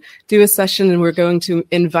to do a session and we're going to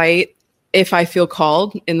invite, if I feel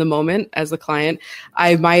called in the moment as a client,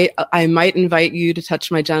 I might invite you to touch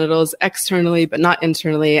my genitals externally, but not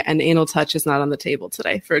internally. And anal touch is not on the table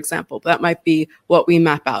today, for example. That might be what we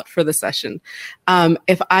map out for the session.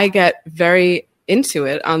 If I get very into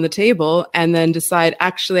it on the table and then decide,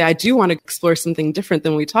 actually, I do want to explore something different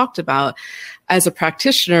than we talked about, as a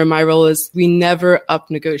practitioner, my role is we never up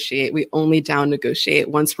negotiate. We only down negotiate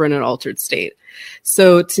once we're in an altered state.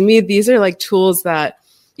 So to me, these are like tools that,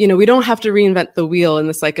 we don't have to reinvent the wheel in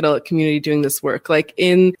the psychedelic community doing this work. Like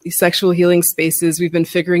in sexual healing spaces, we've been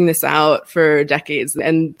figuring this out for decades,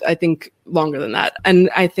 and I think longer than that. And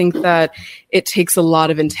I think that it takes a lot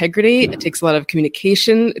of integrity. It takes a lot of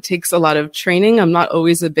communication. It takes a lot of training. I'm not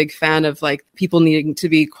always a big fan of like people needing to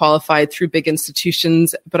be qualified through big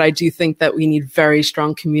institutions, but I do think that we need very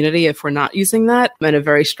strong community if we're not using that, and a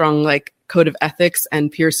very strong like code of ethics and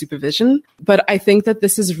peer supervision. But I think that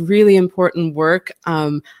this is really important work.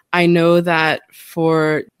 I know that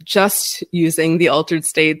for just using the altered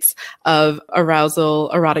states of arousal,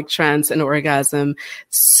 erotic trance, and orgasm,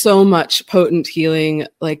 so much potent healing,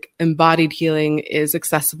 like embodied healing, is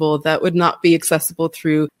accessible that would not be accessible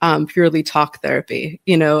through purely talk therapy,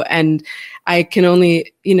 and I can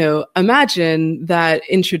only, imagine that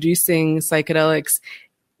introducing psychedelics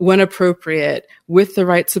when appropriate, with the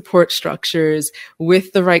right support structures,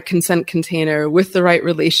 with the right consent container, with the right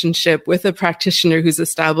relationship, with a practitioner who's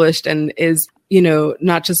established and is,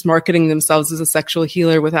 not just marketing themselves as a sexual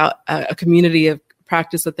healer without a community of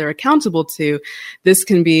practice that they're accountable to, this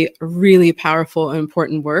can be really powerful and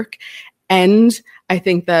important work. And I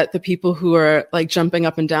think that the people who are like jumping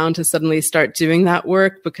up and down to suddenly start doing that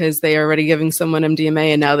work because they are already giving someone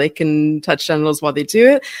MDMA and now they can touch genitals while they do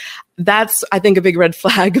it, that's, I think, a big red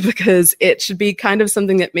flag, because it should be kind of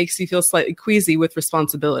something that makes you feel slightly queasy with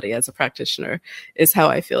responsibility as a practitioner, is how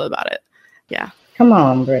I feel about it. Yeah. Come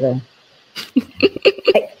on, Britta.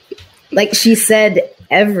 Like she said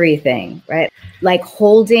everything, right? Like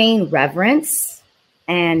holding reverence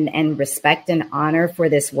and respect and honor for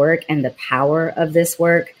this work and the power of this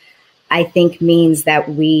work, I think means that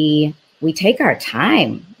we take our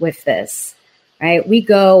time with this, right? We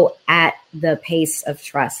go at the pace of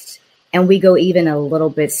trust, and we go even a little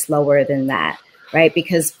bit slower than that, right?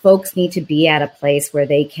 Because folks need to be at a place where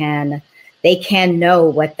they can know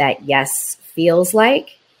what that yes feels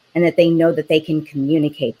like, and that they know that they can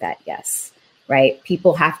communicate that yes, right?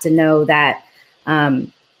 People have to know that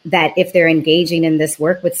that if they're engaging in this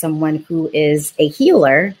work with someone who is a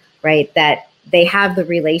healer, right, that they have the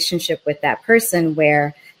relationship with that person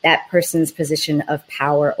where that person's position of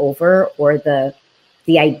power over, or the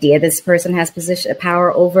idea this person has position of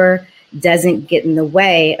power over, doesn't get in the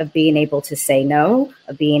way of being able to say no,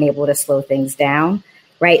 of being able to slow things down,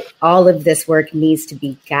 right? All of this work needs to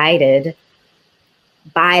be guided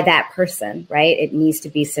by that person, right? It needs to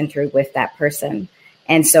be centered with that person.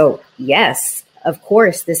 And so, yes, of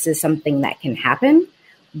course, this is something that can happen,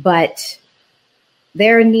 but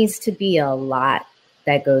there needs to be a lot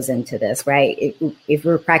that goes into this, right? If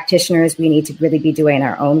we're practitioners, we need to really be doing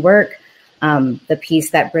our own work. The piece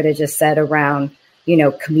that Britta just said around,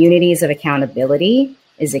 communities of accountability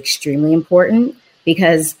is extremely important,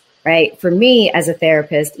 because, right, for me as a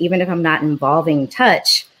therapist, even if I'm not involving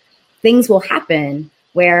touch, things will happen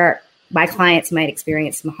where my clients might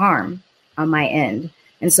experience some harm on my end.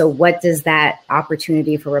 And so what does that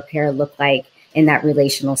opportunity for repair look like in that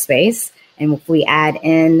relational space? And if we add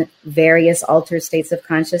in various altered states of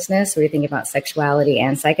consciousness, so we think about sexuality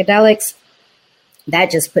and psychedelics,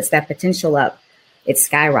 that just puts that potential up. It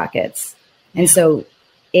skyrockets. And so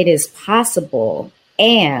it is possible.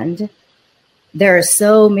 And there are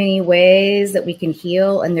so many ways that we can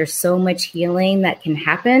heal, and there's so much healing that can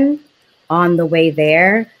happen on the way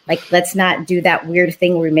there. Like, let's not do that weird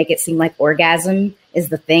thing where we make it seem like orgasm is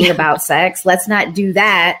the thing about sex. Let's not do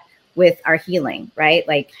that with our healing, right?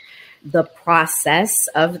 Like, the process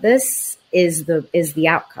of this is the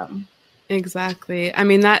outcome. Exactly. I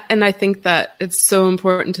mean, and I think that it's so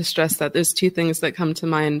important to stress that there's two things that come to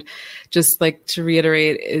mind, just like to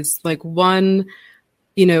reiterate, is like, one,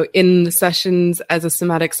 in the sessions as a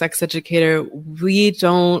somatic sex educator, we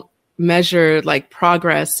don't measure like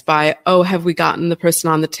progress by, oh, have we gotten the person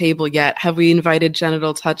on the table yet? Have we invited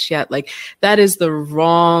genital touch yet? Like, that is the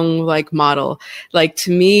wrong like model. Like,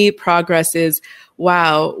 to me, progress is,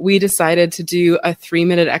 wow, we decided to do a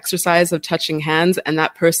 3-minute exercise of touching hands, and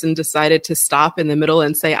that person decided to stop in the middle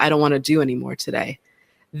and say, I don't want to do anymore today.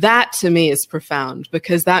 That to me is profound,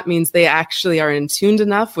 because that means they actually are in tuned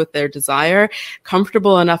enough with their desire,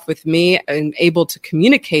 comfortable enough with me, and able to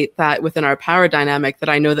communicate that within our power dynamic, that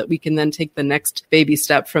I know that we can then take the next baby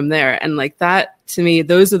step from there. And like, that to me,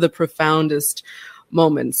 those are the profoundest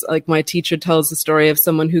moments. Like, my teacher tells the story of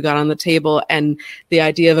someone who got on the table, and the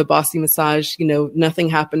idea of a bossy massage, nothing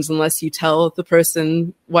happens unless you tell the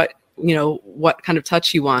person what kind of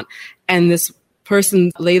touch you want. And this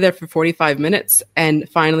person lay there for 45 minutes and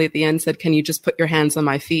finally at the end said, can you just put your hands on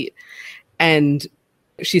my feet? And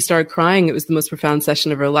she started crying. It was the most profound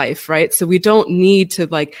session of her life, right? So we don't need to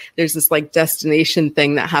there's this destination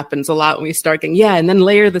thing that happens a lot when we start getting, and then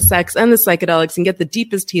layer the sex and the psychedelics and get the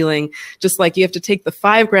deepest healing. Just like you have to take the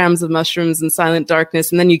 5 grams of mushrooms in silent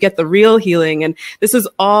darkness and then you get the real healing. And this is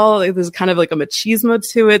all, there's kind of like a machismo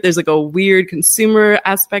to it. There's like a weird consumer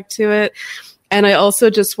aspect to it. And I also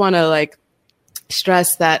just want to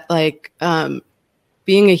stress that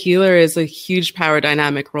being a healer is a huge power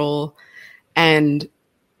dynamic role. And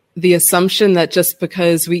the assumption that just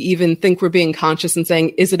because we even think we're being conscious and saying,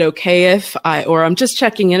 is it okay if or I'm just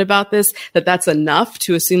checking in about this, that's enough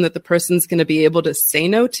to assume that the person's going to be able to say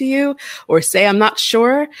no to you or say, I'm not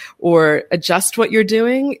sure, or adjust what you're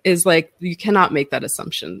doing, is you cannot make that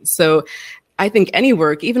assumption. So I think any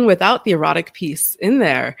work, even without the erotic piece in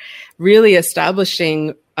there, really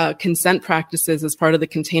establishing consent practices as part of the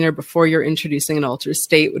container before you're introducing an altered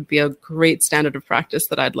state would be a great standard of practice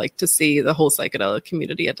that I'd like to see the whole psychedelic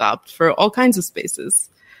community adopt for all kinds of spaces.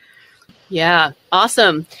 Yeah,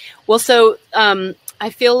 awesome. Well, so I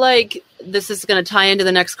feel like this is going to tie into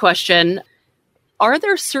the next question. are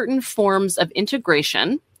there certain forms of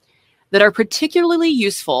integration that are particularly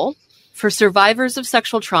useful for survivors of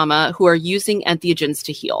sexual trauma who are using entheogens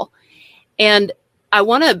to heal? And I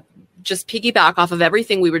want to just piggyback off of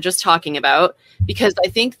everything we were just talking about, because I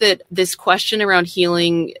think that this question around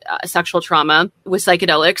healing sexual trauma with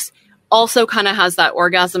psychedelics also kind of has that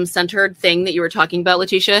orgasm-centered thing that you were talking about,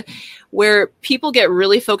 Letitia, where people get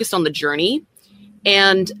really focused on the journey.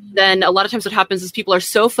 And then a lot of times what happens is people are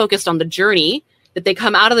so focused on the journey that they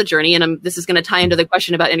come out of the journey, and this is going to tie into the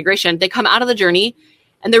question about integration, they come out of the journey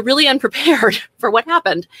and they're really unprepared for what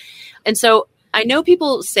happened. And so I know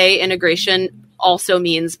people say integration also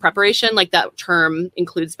means preparation, like that term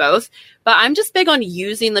includes both, but I'm just big on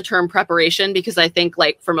using the term preparation because I think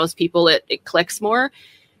like for most people it clicks more.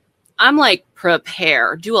 I'm like,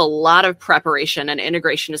 prepare, do a lot of preparation, and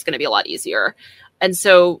integration is going to be a lot easier. And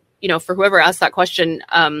so, you know, for whoever asked that question,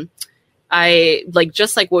 I like,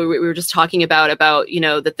 just like what we were just talking about, you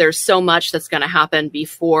know, that there's so much that's going to happen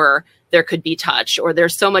before there could be touch, or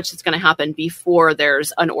there's so much that's going to happen before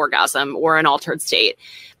there's an orgasm or an altered state.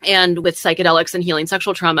 And with psychedelics and healing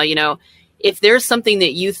sexual trauma, you know, if there's something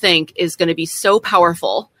that you think is going to be so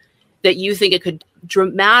powerful that you think it could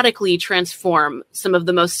dramatically transform some of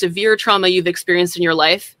the most severe trauma you've experienced in your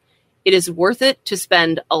life, it is worth it to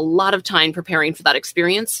spend a lot of time preparing for that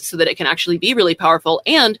experience so that it can actually be really powerful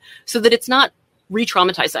and so that it's not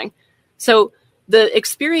re-traumatizing. So the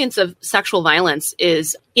experience of sexual violence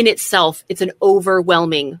is in itself, it's an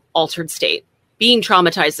overwhelming altered state. Being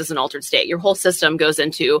traumatized is an altered state. Your whole system goes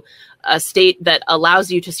into a state that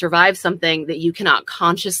allows you to survive something that you cannot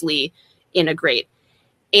consciously integrate.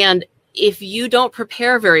 And if you don't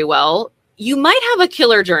prepare very well, you might have a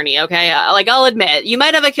killer journey, okay? Like, I'll admit, you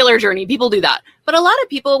might have a killer journey. People do that. But a lot of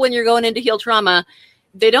people, when you're going in to heal trauma,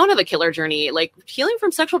 they don't have a killer journey. Like, healing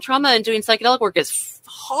from sexual trauma and doing psychedelic work is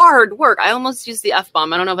hard work. I almost used the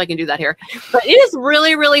F-bomb. I don't know if I can do that here. But it is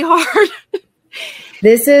really, really hard.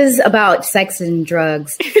 This is about sex and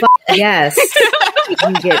drugs. Yes,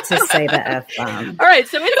 you get to say the F-bomb. All right,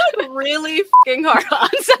 so it's really fucking hard.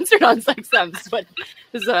 Uncensored on Sex Ems, but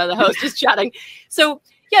this is the host is chatting. So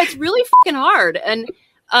yeah, it's really fucking hard.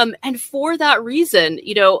 And for that reason,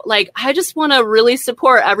 you know, like, I just want to really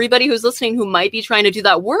support everybody who's listening who might be trying to do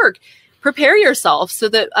that work. Prepare yourself so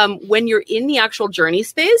that when you're in the actual journey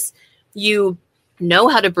space, you know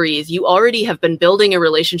how to breathe. You already have been building a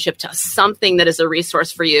relationship to something that is a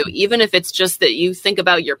resource for you, even if it's just that you think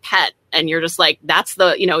about your pet and you're just like, that's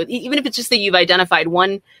the, you know, even if it's just that you've identified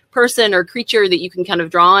one person or creature that you can kind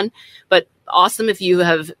of draw on. But awesome if you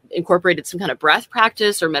have incorporated some kind of breath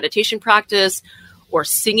practice or meditation practice or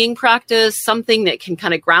singing practice, something that can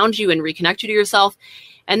kind of ground you and reconnect you to yourself.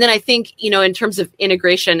 And then I think, you know, in terms of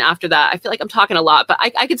integration after that, I feel like I'm talking a lot, but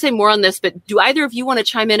I could say more on this. But do either of you want to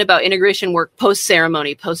chime in about integration work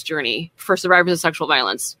post-ceremony, post-journey for survivors of sexual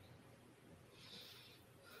violence?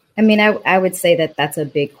 I mean, I would say that that's a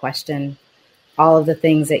big question. All of the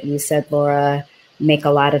things that you said, Laura, make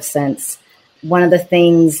a lot of sense. One of the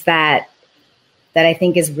things that I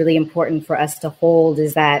think is really important for us to hold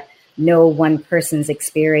is that no one person's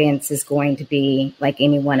experience is going to be like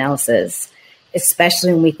anyone else's,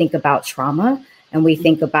 especially when we think about trauma and we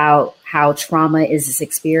think about how trauma is this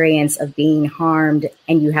experience of being harmed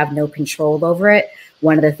and you have no control over it.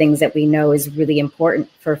 One of the things that we know is really important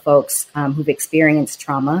for folks who've experienced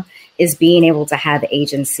trauma is being able to have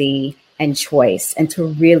agency and choice and to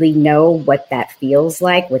really know what that feels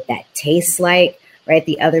like, what that tastes like, right?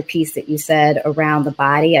 The other piece that you said around the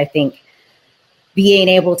body, I think being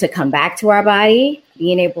able to come back to our body,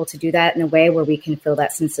 being able to do that in a way where we can feel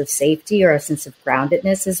that sense of safety or a sense of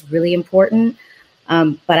groundedness is really important.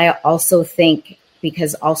 But I also think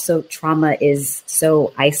because also trauma is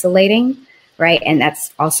so isolating, right? And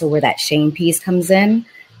that's also where that shame piece comes in,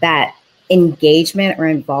 that engagement or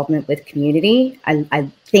involvement with community.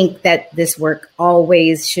 I think that this work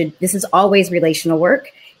this is always relational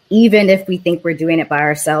work, even if we think we're doing it by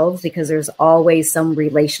ourselves, because there's always some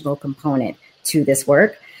relational component to this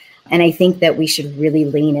work. And I think that we should really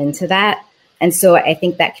lean into that. And so I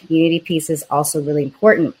think that community piece is also really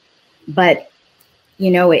important. But,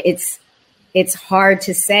 you know, it's hard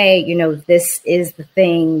to say, you know, this is the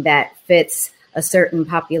thing that fits a certain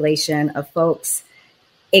population of folks,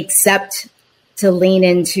 except to lean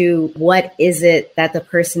into what is it that the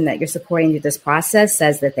person that you're supporting through this process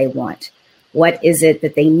says that they want? What is it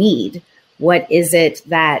that they need? What is it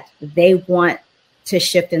that they want to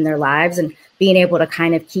shift in their lives? And being able to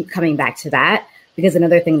kind of keep coming back to that, because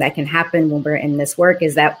another thing that can happen when we're in this work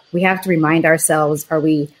is that we have to remind ourselves, are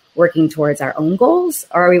we working towards our own goals,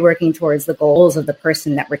 or are we working towards the goals of the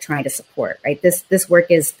person that we're trying to support, right? This work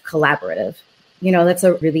is collaborative. That's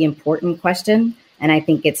a really important question. And I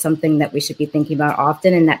think it's something that we should be thinking about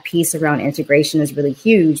often. And that piece around integration is really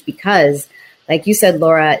huge because, like you said,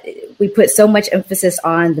 Laura, we put so much emphasis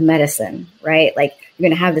on the medicine, right? Like you're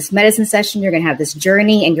going to have this medicine session, you're going to have this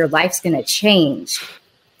journey, and your life's going to change.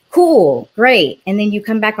 Cool, great. And then you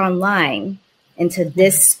come back online into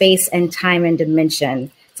this space and time and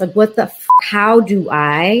dimension. It's like, how do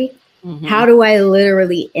I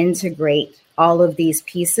literally integrate all of these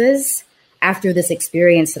pieces after this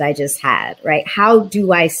experience that I just had, right? How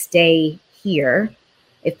do I stay here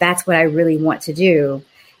if that's what I really want to do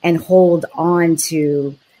and hold on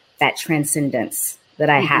to that transcendence that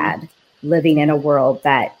I had living in a world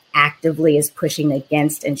that actively is pushing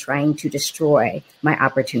against and trying to destroy my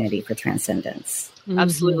opportunity for transcendence?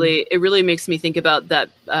 Absolutely. It really makes me think about that.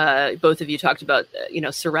 Both of you talked about,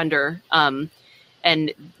 surrender.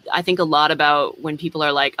 And I think a lot about when people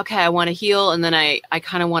are like, okay, I want to heal. And then I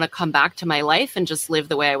kind of want to come back to my life and just live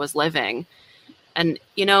the way I was living. And,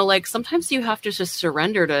 sometimes you have to just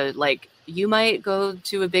surrender to you might go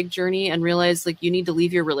to a big journey and realize you need to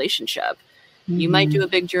leave your relationship. You might do a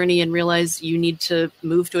big journey and realize you need to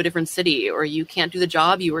move to a different city, or you can't do the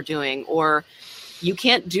job you were doing, or you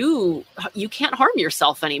can't harm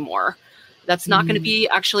yourself anymore. That's not going to be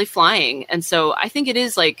actually flying. And so I think it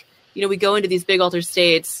is we go into these big altered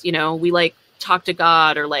states, we talk to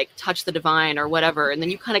God or touch the divine or whatever. And then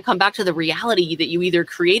you kind of come back to the reality that you either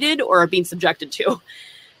created or are being subjected to.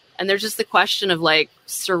 And there's just the question of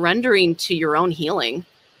surrendering to your own healing,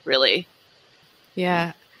 really.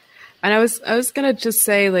 Yeah. And I was going to just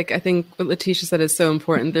say, I think what Letitia said is so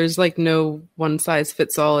important. There's no one size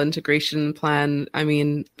fits all integration plan. I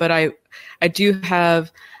mean, but I do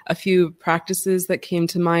have a few practices that came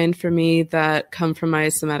to mind for me that come from my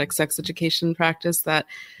somatic sex education practice that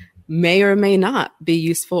may or may not be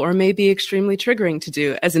useful or may be extremely triggering to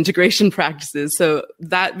do as integration practices. So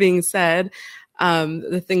that being said,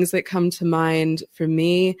 the things that come to mind for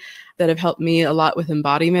me that have helped me a lot with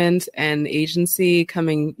embodiment and agency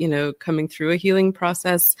coming through a healing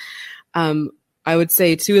process. I would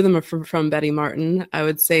say two of them are from Betty Martin. I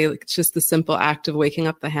would say it's just the simple act of waking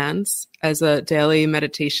up the hands as a daily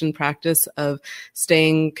meditation practice of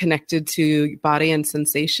staying connected to body and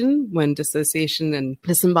sensation when dissociation and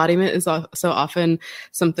disembodiment is so often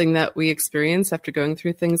something that we experience after going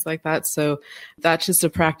through things like that. So that's just a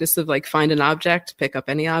practice of find an object, pick up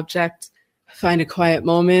any object, find a quiet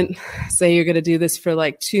moment, say you're going to do this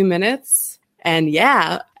for 2 minutes. And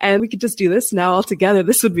we could just do this now all together.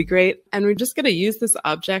 This would be great. And we're just going to use this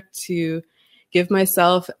object to give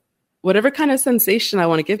myself whatever kind of sensation I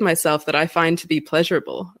want to give myself that I find to be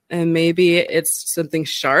pleasurable. And maybe it's something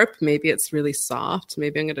sharp. Maybe it's really soft.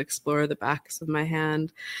 Maybe I'm going to explore the backs of my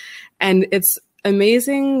hand. And it's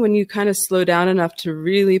amazing when you kind of slow down enough to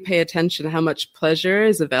really pay attention to how much pleasure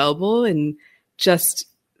is available in just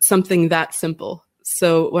something that simple.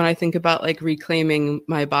 So when I think about reclaiming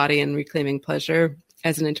my body and reclaiming pleasure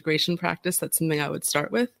as an integration practice, that's something I would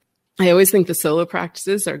start with. I always think the solo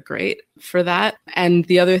practices are great for that. And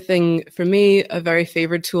the other thing for me, a very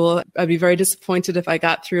favored tool, I'd be very disappointed if I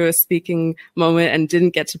got through a speaking moment and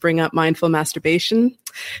didn't get to bring up mindful masturbation.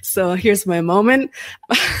 So here's my moment.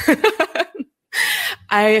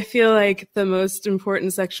 I feel like the most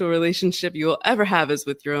important sexual relationship you will ever have is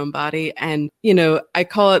with your own body. And, I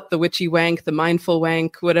call it the witchy wank, the mindful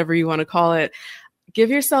wank, whatever you want to call it. Give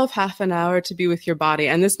yourself half an hour to be with your body.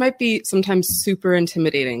 And this might be sometimes super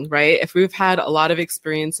intimidating, right? If we've had a lot of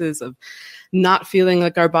experiences of not feeling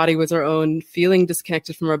like our body was our own, feeling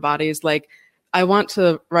disconnected from our bodies, I want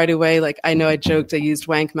to right away, I know I joked, I used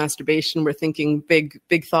wank masturbation. We're thinking big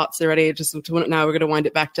thoughts already. Now we're going to wind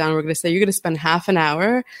it back down. We're going to say, you're going to spend half an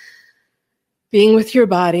hour being with your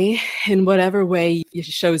body in whatever way it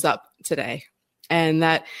shows up today. And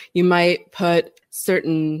that you might put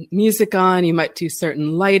certain music on, you might do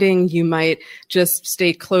certain lighting, you might just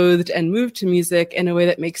stay clothed and move to music in a way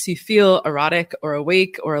that makes you feel erotic or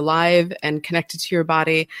awake or alive and connected to your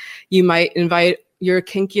body. You might invite your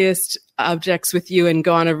kinkiest objects with you and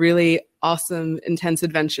go on a really awesome, intense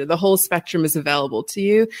adventure. The whole spectrum is available to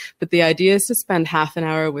you, but the idea is to spend half an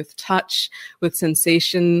hour with touch, with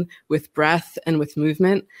sensation, with breath, and with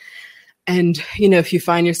movement. And, if you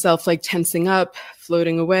find yourself tensing up,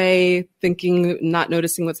 floating away, thinking, not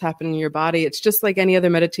noticing what's happening in your body, it's just like any other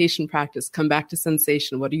meditation practice. Come back to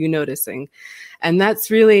sensation. What are you noticing? And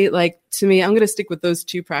that's really to me, I'm going to stick with those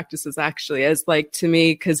two practices actually as to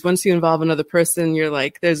me, because once you involve another person, you're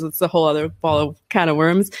it's a whole other ball of can of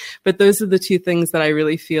worms. But those are the two things that I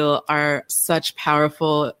really feel are such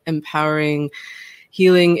powerful, empowering,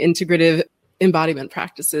 healing, integrative embodiment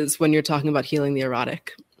practices when you're talking about healing the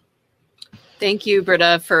erotic. Thank you,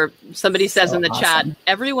 Britta, for somebody says in the chat, awesome.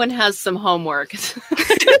 Everyone has some homework.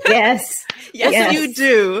 Yes. Yes, you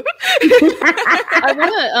do. I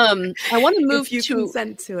want to move if you to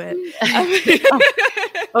consent to it.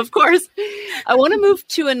 Of course. I want to move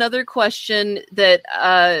to another question that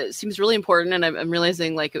seems really important, and I'm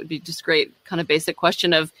realizing like it would be just great kind of basic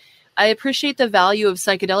question of, I appreciate the value of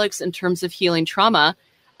psychedelics in terms of healing trauma.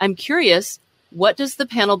 I'm curious, what does the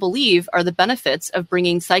panel believe are the benefits of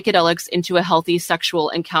bringing psychedelics into a healthy sexual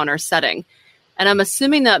encounter setting? And I'm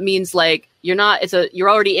assuming that means like you're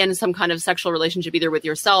already in some kind of sexual relationship, either with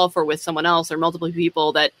yourself or with someone else or multiple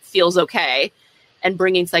people that feels okay, and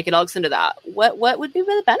bringing psychedelics into that. What would be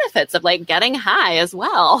the benefits of like getting high as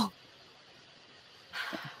well?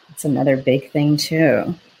 It's another big thing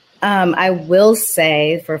too. I will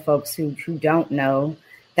say for folks who don't know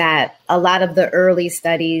that a lot of the early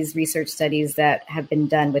studies, research studies that have been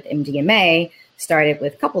done with MDMA started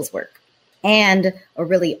with couples work. And a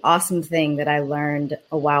really awesome thing that I learned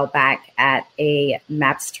a while back at a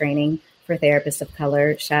MAPS training for therapists of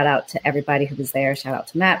color, shout out to everybody who was there, shout out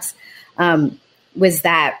to MAPS, was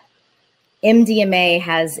that MDMA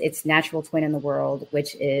has its natural twin in the world,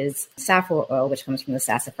 which is safflower oil, which comes from the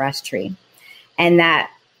sassafras tree. And that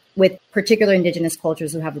with particular indigenous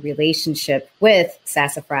cultures who have a relationship with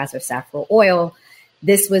sassafras or safflower oil,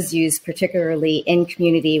 this was used particularly in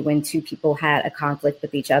community when two people had a conflict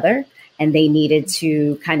with each other and they needed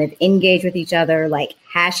to kind of engage with each other, like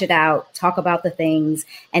hash it out, talk about the things,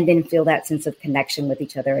 and then feel that sense of connection with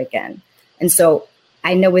each other again. And so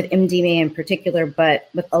I know with MDMA in particular, but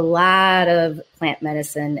with a lot of plant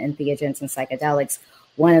medicine and entheogens and psychedelics,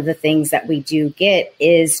 one of the things that we do get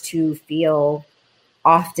is to feel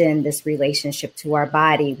often this relationship to our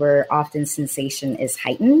body where often sensation is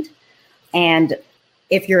heightened. And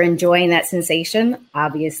if you're enjoying that sensation,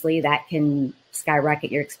 obviously that can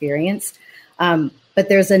skyrocket your experience. But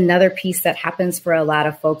there's another piece that happens for a lot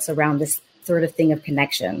of folks around this sort of thing of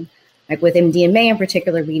connection. Like with MDMA in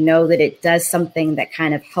particular, we know that it does something that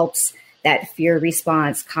kind of helps that fear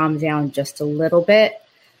response calm down just a little bit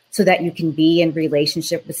so that you can be in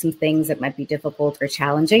relationship with some things that might be difficult or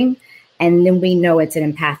challenging. And then we know it's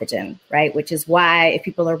an empathogen, right? Which is why if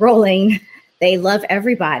people are rolling, they love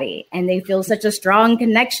everybody and they feel such a strong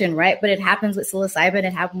connection, right? But it happens with psilocybin.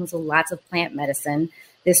 It happens with lots of plant medicine.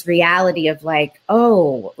 This reality of like,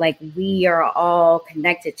 oh, like we are all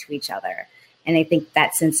connected to each other. And I think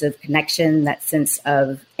that sense of connection, that sense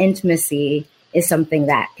of intimacy is something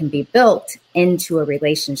that can be built into a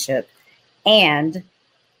relationship. And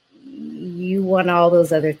you want all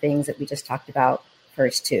those other things that we just talked about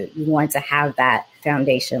first too. You want to have that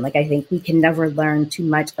foundation. Like I think we can never learn too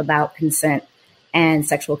much about consent and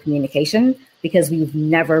sexual communication because we've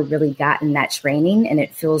never really gotten that training, and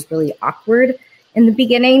it feels really awkward in the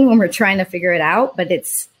beginning when we're trying to figure it out, but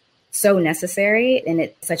it's so necessary and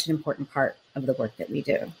it's such an important part of the work that we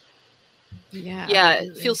do. Yeah,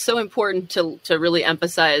 it feels so important to really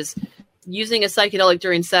emphasize using a psychedelic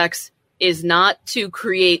during sex is not to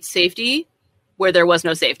create safety where there was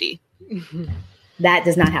no safety. That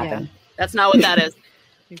does not happen. Yeah. That's not what that is.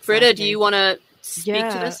 Exactly. Britta, do you want to speak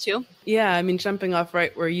to this too? Yeah, I mean, jumping off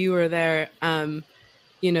right where you were there,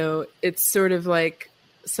 it's sort of like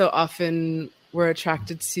so often we're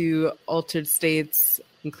attracted to altered states,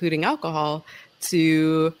 including alcohol,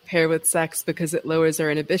 to pair with sex because it lowers our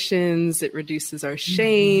inhibitions, it reduces our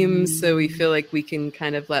shame, so we feel like we can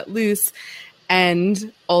kind of let loose.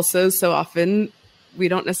 And also, so often, we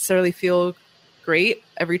don't necessarily feel great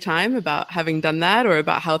every time about having done that or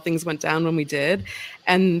about how things went down when we did.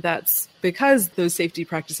 And that's because those safety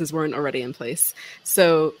practices weren't already in place.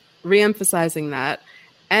 So reemphasizing that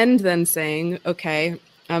and then saying, okay,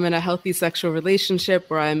 I'm in a healthy sexual relationship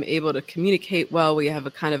where I'm able to communicate well. We have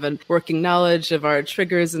a kind of a working knowledge of our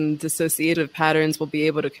triggers and dissociative patterns. We'll be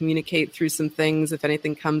able to communicate through some things if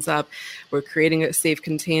anything comes up. We're creating a safe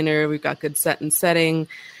container. We've got good set and setting.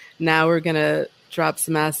 Now we're going to drop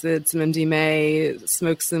some acid, some MDMA,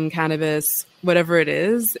 smoke some cannabis, whatever it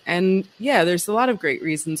is. And yeah, there's a lot of great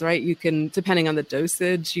reasons, right? You can, depending on the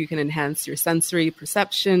dosage, you can enhance your sensory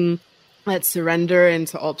perception. That surrender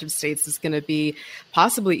into altered states is going to be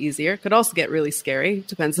possibly easier. Could also get really scary.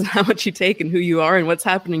 Depends on how much you take and who you are and what's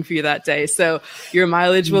happening for you that day. So your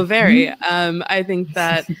mileage will vary. I think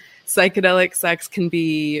that psychedelic sex can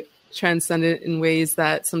be transcendent in ways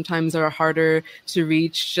that sometimes are harder to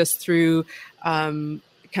reach just through kind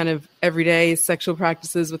of everyday sexual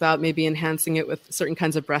practices without maybe enhancing it with certain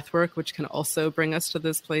kinds of breath work, which can also bring us to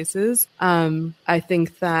those places. I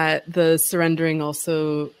think that the surrendering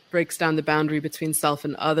also breaks down the boundary between self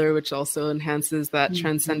and other, which also enhances that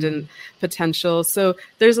transcendent potential. So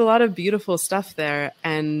there's a lot of beautiful stuff there.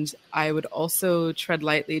 And I would also tread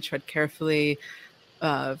lightly, tread carefully.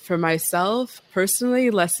 For myself, personally,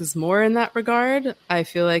 less is more in that regard. I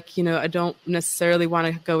feel like, I don't necessarily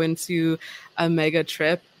want to go into a mega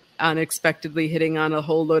trip unexpectedly hitting on a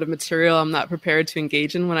whole load of material I'm not prepared to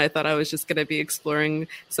engage in when I thought I was just going to be exploring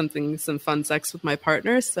some fun sex with my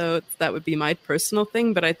partner. So that would be my personal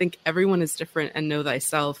thing. But I think everyone is different, and know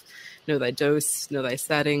thyself, know thy dose, know thy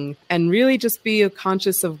setting, and really just be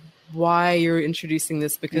conscious of why you're introducing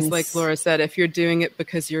this. Because like Laura said, if you're doing it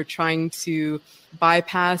because you're trying to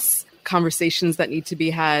bypass conversations that need to be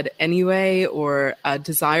had anyway, or a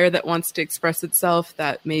desire that wants to express itself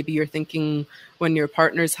that maybe you're thinking when your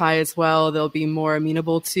partner's high as well, they'll be more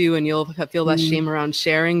amenable to, and you'll feel less shame around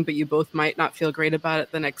sharing, but you both might not feel great about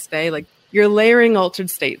it the next day. Like, you're layering altered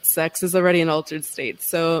states. Sex is already an altered state.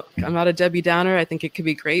 So I'm not a Debbie Downer. I think it could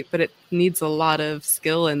be great, but it needs a lot of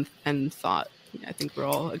skill and thought. I think we're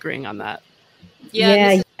all agreeing on that.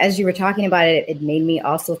 Yeah. As you were talking about it, it made me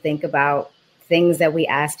also think about things that we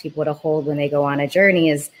ask people to hold when they go on a journey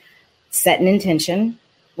is set an intention,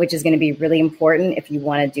 which is going to be really important if you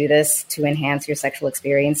want to do this to enhance your sexual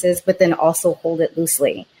experiences, but then also hold it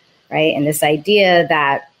loosely, right? And this idea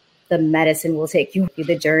that the medicine will take you through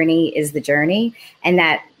the journey is the journey, and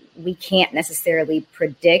that we can't necessarily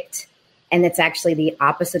predict. And it's actually the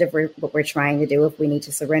opposite of what we're trying to do. If we need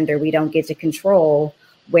to surrender, we don't get to control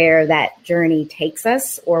where that journey takes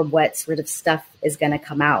us or what sort of stuff is going to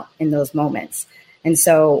come out in those moments. And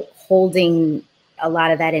so holding a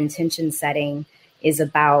lot of that intention setting is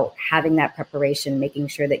about having that preparation, making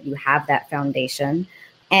sure that you have that foundation,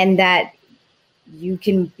 and that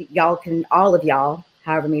all of y'all,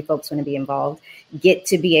 however many folks want to be involved, get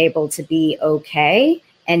to be able to be okay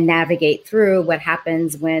and navigate through what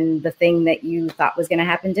happens when the thing that you thought was going to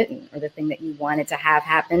happen didn't, or the thing that you wanted to have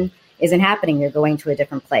happen isn't happening. You're going to a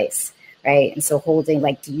different place, right? And so holding,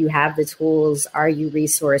 like, do you have the tools? Are you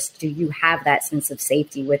resourced? Do you have that sense of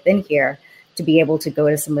safety within here to be able to go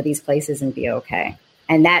to some of these places and be okay?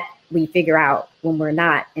 And that we figure out when we're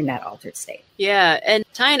not in that altered state. Yeah. And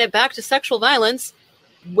tying it back to sexual violence,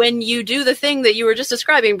 when you do the thing that you were just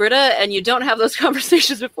describing, Britta, and you don't have those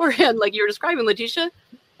conversations beforehand, like you were describing, Letitia,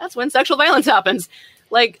 that's when sexual violence happens.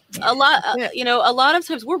 Like a lot of times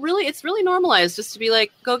it's really normalized just to be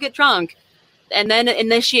like, go get drunk and then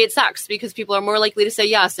initiate sex, because people are more likely to say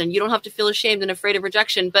yes. And you don't have to feel ashamed and afraid of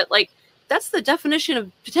rejection. But like, that's the definition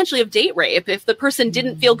of potentially of date rape. If the person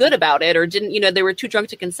didn't feel good about it, or didn't, they were too drunk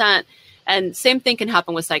to consent. And same thing can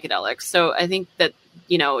happen with psychedelics. So I think that,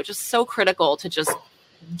 it's just so critical to just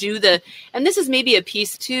do and this is maybe a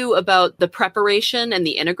piece too about the preparation and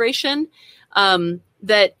the integration,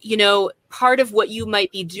 that, part of what you might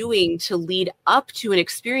be doing to lead up to an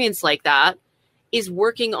experience like that is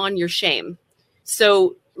working on your shame.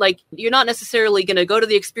 So like, you're not necessarily going to go to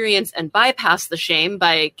the experience and bypass the shame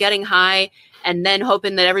by getting high and then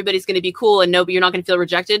hoping that everybody's going to be cool and no, but you're not going to feel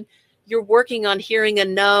rejected. You're working on hearing a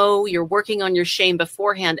no, you're working on your shame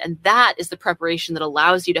beforehand. And that is the preparation that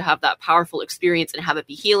allows you to have that powerful experience and have it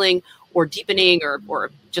be healing or deepening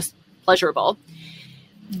or just pleasurable.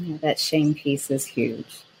 That shame piece is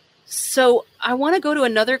huge. So I want to go to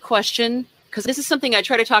another question, because this is something I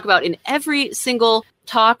try to talk about in every single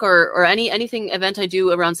talk or anything event I do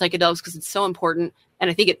around psychedelics, because it's so important. And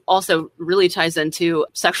I think it also really ties into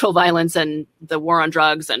sexual violence and the war on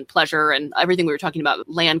drugs and pleasure and everything we were talking about,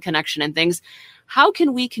 land connection and things. How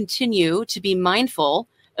can we continue to be mindful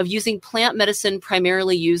of using plant medicine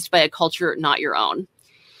primarily used by a culture not your own?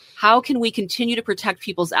 How can we continue to protect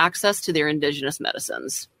people's access to their indigenous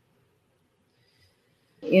medicines?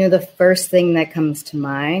 The first thing that comes to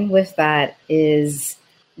mind with that is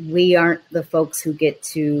we aren't the folks who get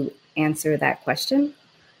to answer that question.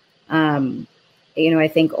 I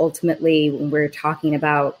think ultimately when we're talking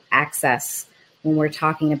about access, when we're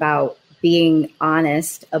talking about being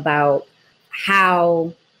honest about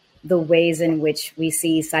how the ways in which we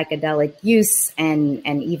see psychedelic use and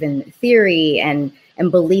even theory and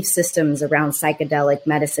belief systems around psychedelic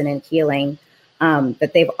medicine and healing,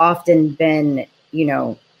 that they've often been,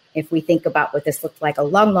 if we think about what this looked like a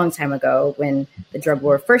long, long time ago when the drug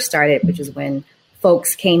war first started, which is when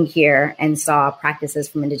folks came here and saw practices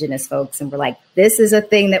from indigenous folks and were like, this is a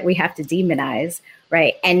thing that we have to demonize,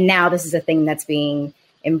 right? And now this is a thing that's being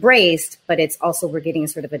embraced, but it's also, we're getting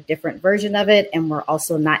sort of a different version of it. And we're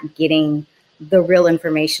also not getting the real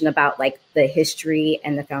information about like the history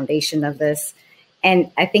and the foundation of this.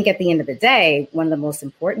 And I think at the end of the day, one of the most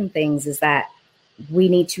important things is that we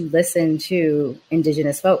need to listen to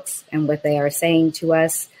indigenous folks and what they are saying to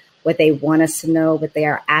us, what they want us to know, what they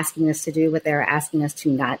are asking us to do, what they are asking us to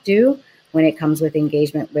not do when it comes with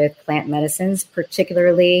engagement with plant medicines,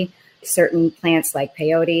 particularly certain plants like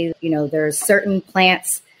peyote. You know, there's certain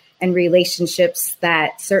plants and relationships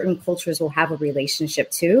that certain cultures will have a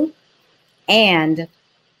relationship to. And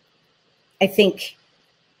I think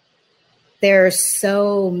there's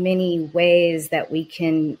so many ways that we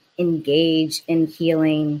can engage in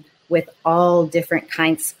healing with all different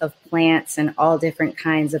kinds of plants and all different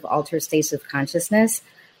kinds of altered states of consciousness.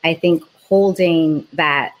 I think holding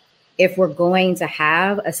that, if we're going to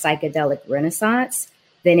have a psychedelic renaissance,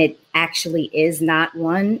 then it actually is not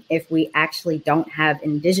one if we actually don't have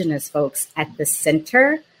indigenous folks at the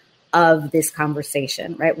center of this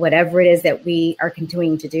conversation, right? Whatever it is that we are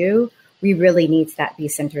continuing to do, we really need that be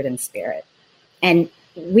centered in spirit. And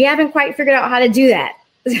we haven't quite figured out how to do that,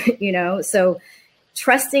 you know? So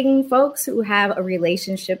trusting folks who have a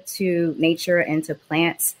relationship to nature and to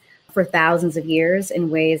plants for thousands of years in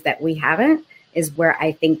ways that we haven't is where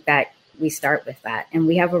I think that we start with that. And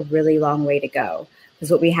we have a really long way to go, because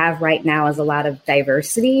what we have right now is a lot of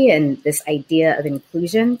diversity and this idea of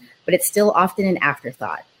inclusion, but it's still often an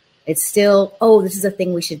afterthought. It's still, oh, this is a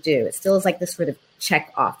thing we should do. It still is like this sort of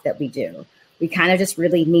check off that we do. We kind of just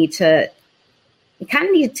really need to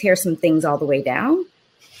tear some things all the way down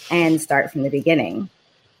and start from the beginning.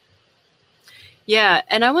 Yeah.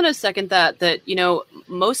 And I want to second that, you know,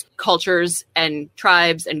 most cultures and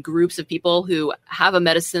tribes and groups of people who have a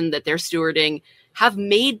medicine that they're stewarding have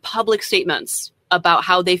made public statements about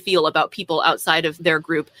how they feel about people outside of their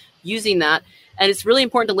group using that. And it's really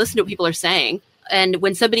important to listen to what people are saying. And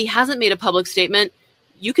when somebody hasn't made a public statement,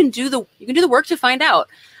 you can do the work to find out.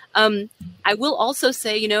 I will also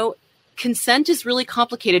say, you know, consent is really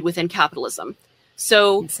complicated within capitalism.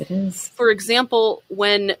 So, yes, it is. For example,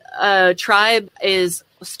 when a tribe is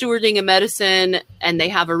stewarding a medicine and they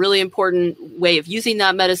have a really important way of using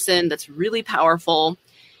that medicine that's really powerful,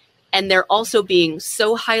 and they're also being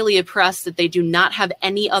so highly oppressed that they do not have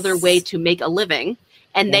any other way to make a living,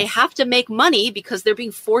 and they have to make money because they're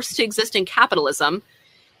being forced to exist in capitalism,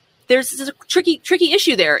 there's a tricky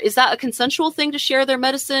issue there. Is that a consensual thing to share their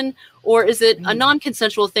medicine, or is it a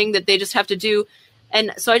non-consensual thing that they just have to do?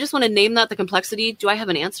 And so I just want to name that, the complexity. Do I have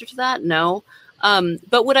an answer to that? No.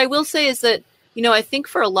 But what I will say is that, you know, I think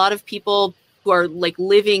for a lot of people who are like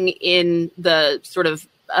living in the sort of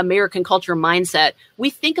American culture mindset, we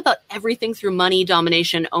think about everything through money,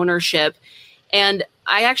 domination, ownership. And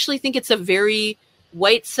I actually think it's a very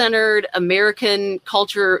white-centered American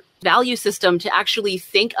culture value system to actually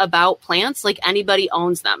think about plants like anybody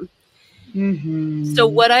owns them. Mm-hmm. So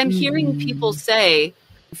what I'm hearing people say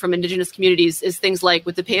from indigenous communities is things like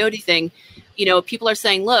with the peyote thing, you know, people are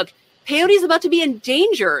saying, look, peyote is about to be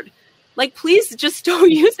endangered. Like, please just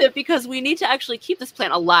don't use it because we need to actually keep this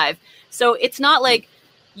plant alive. So it's not like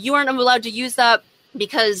you aren't allowed to use that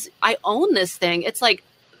because I own this thing. It's like,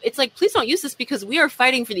 please don't use this because we are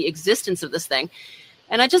fighting for the existence of this thing.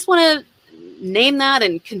 And I just want to name that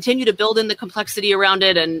and continue to build in the complexity around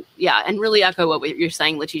it. And yeah, and really echo what you're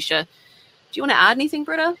saying, Letitia. Do you want to add anything,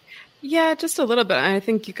 Britta? Yeah, just a little bit. I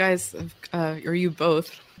think you guys, or you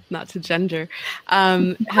both, not to gender,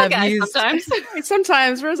 have used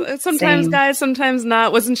sometimes guys, sometimes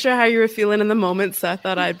not. Wasn't sure how you were feeling in the moment, so I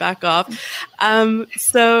thought I'd back off.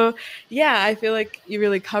 So yeah, I feel like you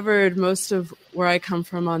really covered most of where I come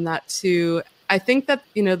from on that too. I think that,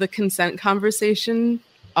 you know, the consent conversation,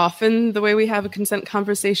 often the way we have a consent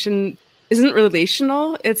conversation isn't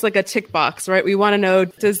relational. It's like a tick box, right? We want to know,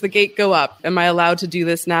 does the gate go up? Am I allowed to do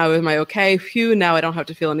this now? Am I okay? Phew, now I don't have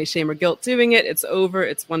to feel any shame or guilt doing it. It's over.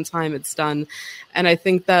 It's one time. It's done. And I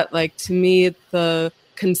think that, like, to me, the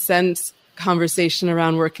consent conversation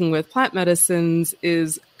around working with plant medicines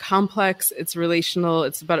is complex. It's relational.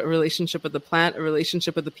 It's about a relationship with the plant, a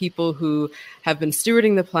relationship with the people who have been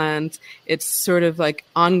stewarding the plant. It's sort of like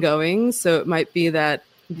ongoing. So it might be that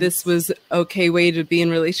this was okay way to be in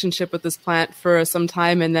relationship with this plant for some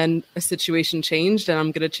time, and then a situation changed and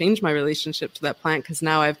I'm going to change my relationship to that plant because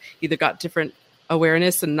now I've either got different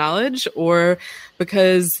awareness and knowledge, or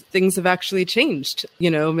because things have actually changed. You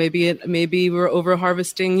know, maybe we're over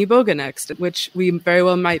harvesting iboga next, which we very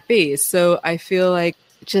well might be. So I feel like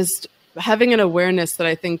just having an awareness that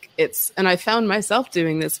I think and I found myself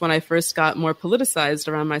doing this when I first got more politicized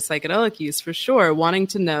around my psychedelic use, for sure, wanting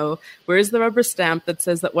to know where's the rubber stamp that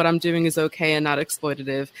says that what I'm doing is okay and not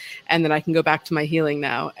exploitative, and then I can go back to my healing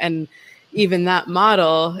now. And even that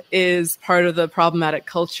model is part of the problematic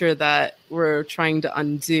culture that we're trying to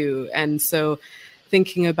undo. And so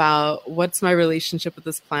thinking about what's my relationship with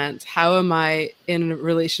this plant? How am I in a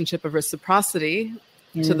relationship of reciprocity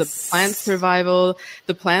to the plant's survival,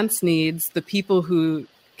 the plant's needs, the people who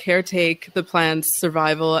caretake the plant's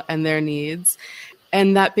survival and their needs,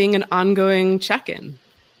 and that being an ongoing check-in.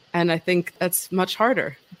 And I think that's much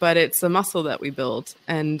harder, but it's a muscle that we build.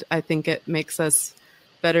 And I think it makes us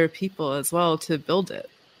better people as well to build it.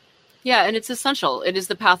 Yeah, and it's essential. It is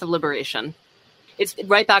the path of liberation. It's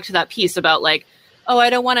right back to that piece about like, oh, I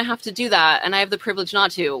don't want to have to do that, and I have the privilege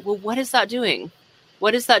not to. Well, what is that doing?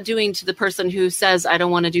 What is that doing to the person who says, I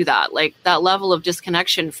don't want to do that? Like that level of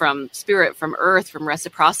disconnection from spirit, from earth, from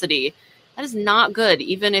reciprocity, that is not good.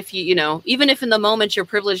 Even if even if in the moment you're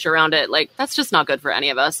privileged around it, like that's just not good for any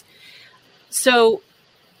of us. So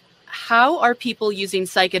how are people using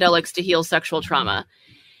psychedelics to heal sexual trauma?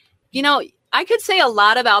 I could say a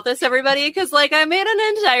lot about this, everybody, because like I made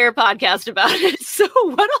an entire podcast about it. So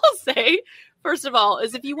what I'll say, first of all,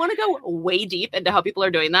 is if you want to go way deep into how people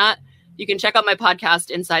are doing that, you can check out my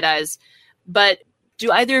podcast, Inside Eyes. But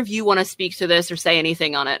do either of you want to speak to this or say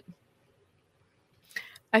anything on it?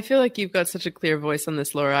 I feel like you've got such a clear voice on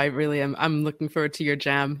this, Laura. I really am. I'm looking forward to your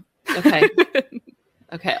jam. Okay.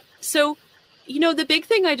 Okay. So, the big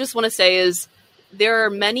thing I just want to say is there are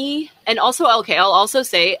many, and also, I'll also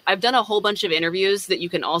say I've done a whole bunch of interviews that you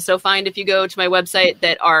can also find if you go to my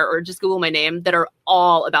website or just Google my name, that are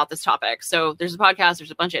all about this topic. So there's a podcast,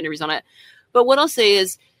 there's a bunch of interviews on it. But what I'll say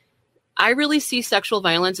is I really see sexual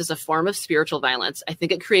violence as a form of spiritual violence. I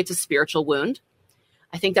think it creates a spiritual wound.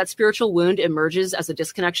 I think that spiritual wound emerges as a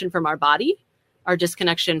disconnection from our body, our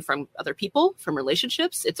disconnection from other people, from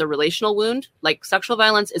relationships. It's a relational wound. Like sexual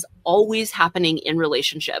violence is always happening in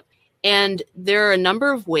relationship. And there are a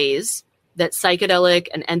number of ways that psychedelic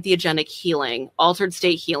and entheogenic healing, altered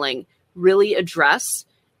state healing, really address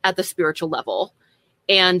at the spiritual level.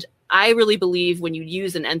 And I really believe when you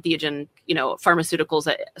use an entheogen,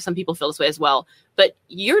 pharmaceuticals, some people feel this way as well, but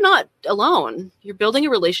you're not alone. You're building a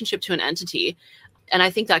relationship to an entity. And I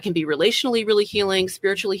think that can be relationally really healing,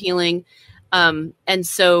 spiritually healing. And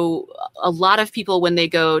so a lot of people, when they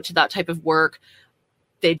go to that type of work,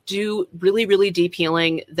 they do really, really deep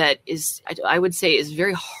healing that is, I would say, is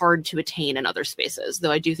very hard to attain in other spaces,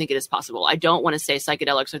 though I do think it is possible. I don't want to say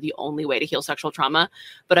psychedelics are the only way to heal sexual trauma,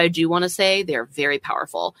 but I do want to say they're very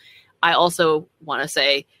powerful. I also want to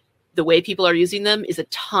say the way people are using them is a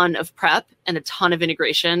ton of prep and a ton of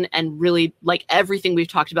integration, and really like everything we've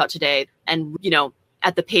talked about today, and,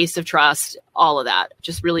 at the pace of trust, all of that,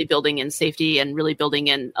 just really building in safety and really building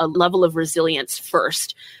in a level of resilience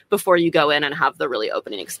first before you go in and have the really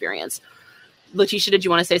opening experience. Letitia, did you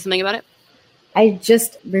want to say something about it? I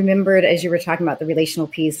just remembered as you were talking about the relational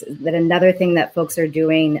piece that another thing that folks are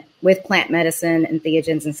doing with plant medicine and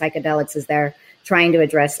entheogens and psychedelics is they're trying to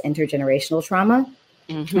address intergenerational trauma.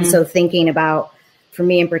 Mm-hmm. And so thinking about, for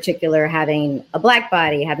me in particular, having a Black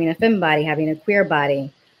body, having a femme body, having a queer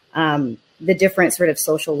body, the different sort of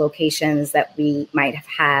social locations that we might have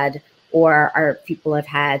had or our people have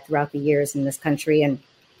had throughout the years in this country and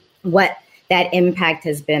what that impact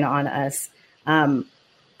has been on us.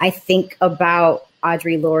 I think about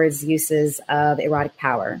Audre Lorde's uses of erotic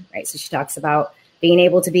power, right? So she talks about being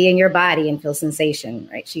able to be in your body and feel sensation,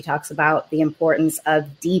 right? She talks about the importance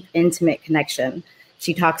of deep, intimate connection.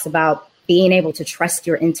 She talks about being able to trust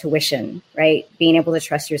your intuition, right? Being able to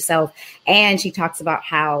trust yourself. And she talks about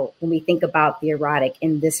how when we think about the erotic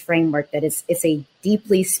in this framework, that it's a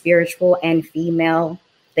deeply spiritual and female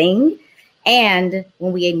thing. And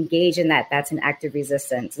when we engage in that, that's an act of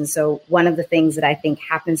resistance. And so one of the things that I think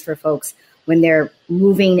happens for folks when they're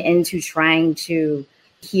moving into trying to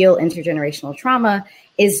heal intergenerational trauma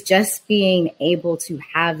is just being able to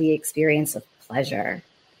have the experience of pleasure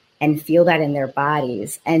and feel that in their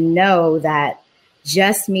bodies and know that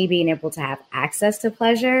just me being able to have access to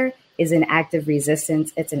pleasure is an act of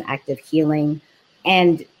resistance. It's an act of healing.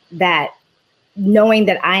 And that knowing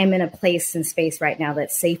that I am in a place and space right now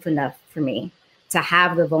that's safe enough for me to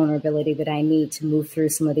have the vulnerability that I need to move through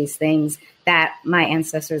some of these things that my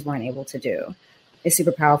ancestors weren't able to do is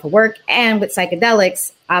super powerful work. And with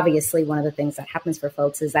psychedelics, obviously, one of the things that happens for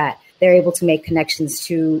folks is that they're able to make connections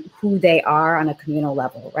to who they are on a communal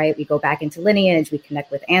level, right? We go back into lineage, we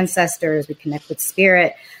connect with ancestors, we connect with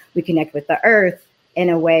spirit, we connect with the earth in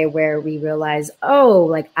a way where we realize, oh,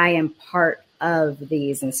 like I am part of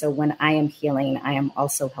these. And so when I am healing, I am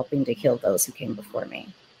also helping to heal those who came before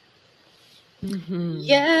me. Mm-hmm.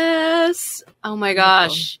 Yes. Oh my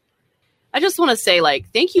gosh. I just want to say,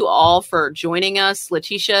 thank you all for joining us.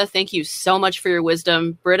 Letitia, thank you so much for your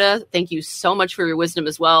wisdom. Britta, thank you so much for your wisdom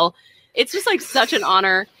as well. It's just such an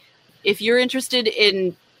honor. If you're interested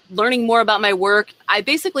in learning more about my work, I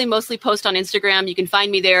basically mostly post on Instagram. You can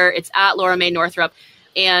find me there. It's at Laura Mae Northrup.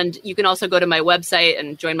 And you can also go to my website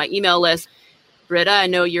and join my email list. Britta, I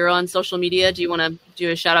know you're on social media. Do you want to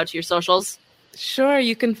do a shout out to your socials? Sure.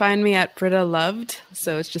 You can find me at Britta Loved.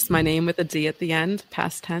 So it's just my name with a D at the end,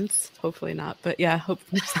 past tense. Hopefully not. But yeah,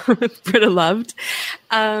 Britta Loved.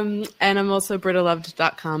 And I'm also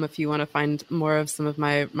BrittaLoved.com if you want to find more of some of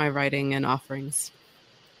my writing and offerings.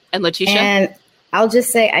 And Letitia? And I'll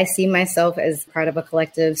just say I see myself as part of a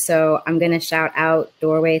collective. So I'm going to shout out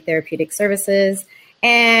Doorway Therapeutic Services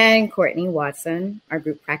and Courtney Watson, our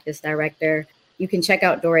group practice director. You can check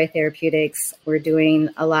out Doorway Therapeutics. We're doing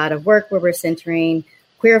a lot of work where we're centering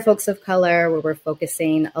queer folks of color, where we're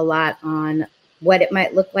focusing a lot on what it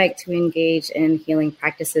might look like to engage in healing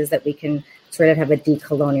practices that we can sort of have a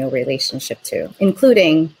decolonial relationship to,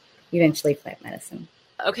 including eventually plant medicine.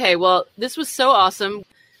 Okay, well, this was so awesome.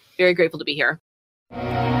 Very grateful to be here.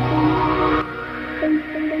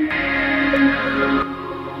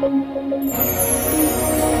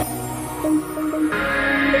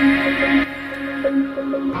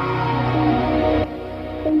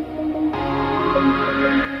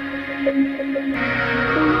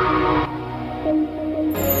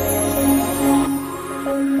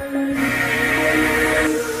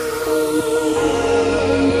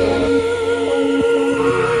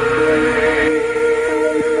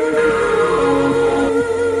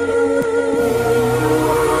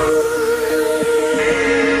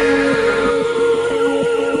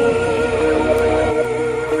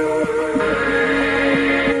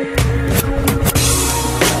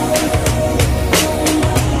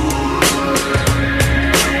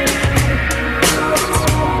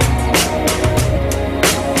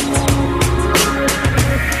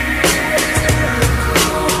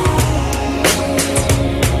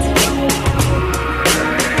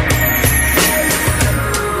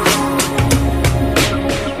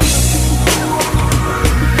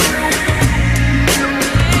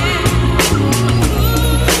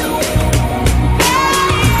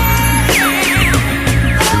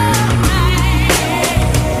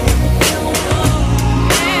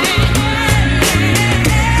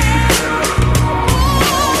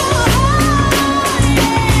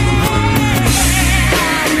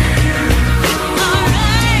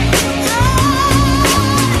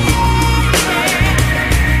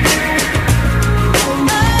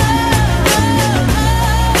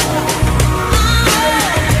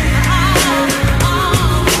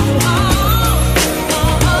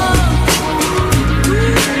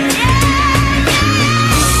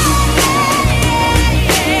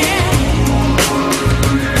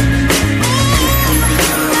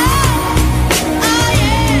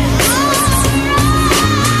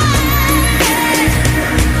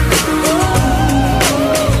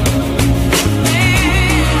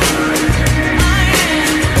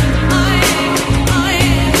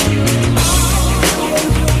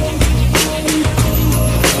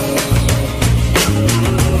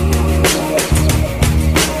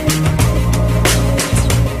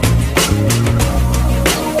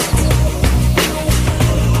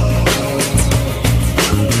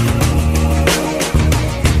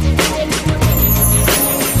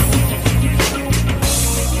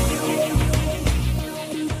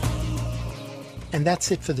 And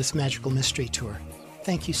that's it for this Magical Mystery Tour.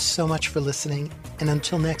 Thank you so much for listening, and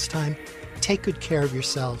until next time, take good care of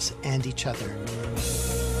yourselves and each other.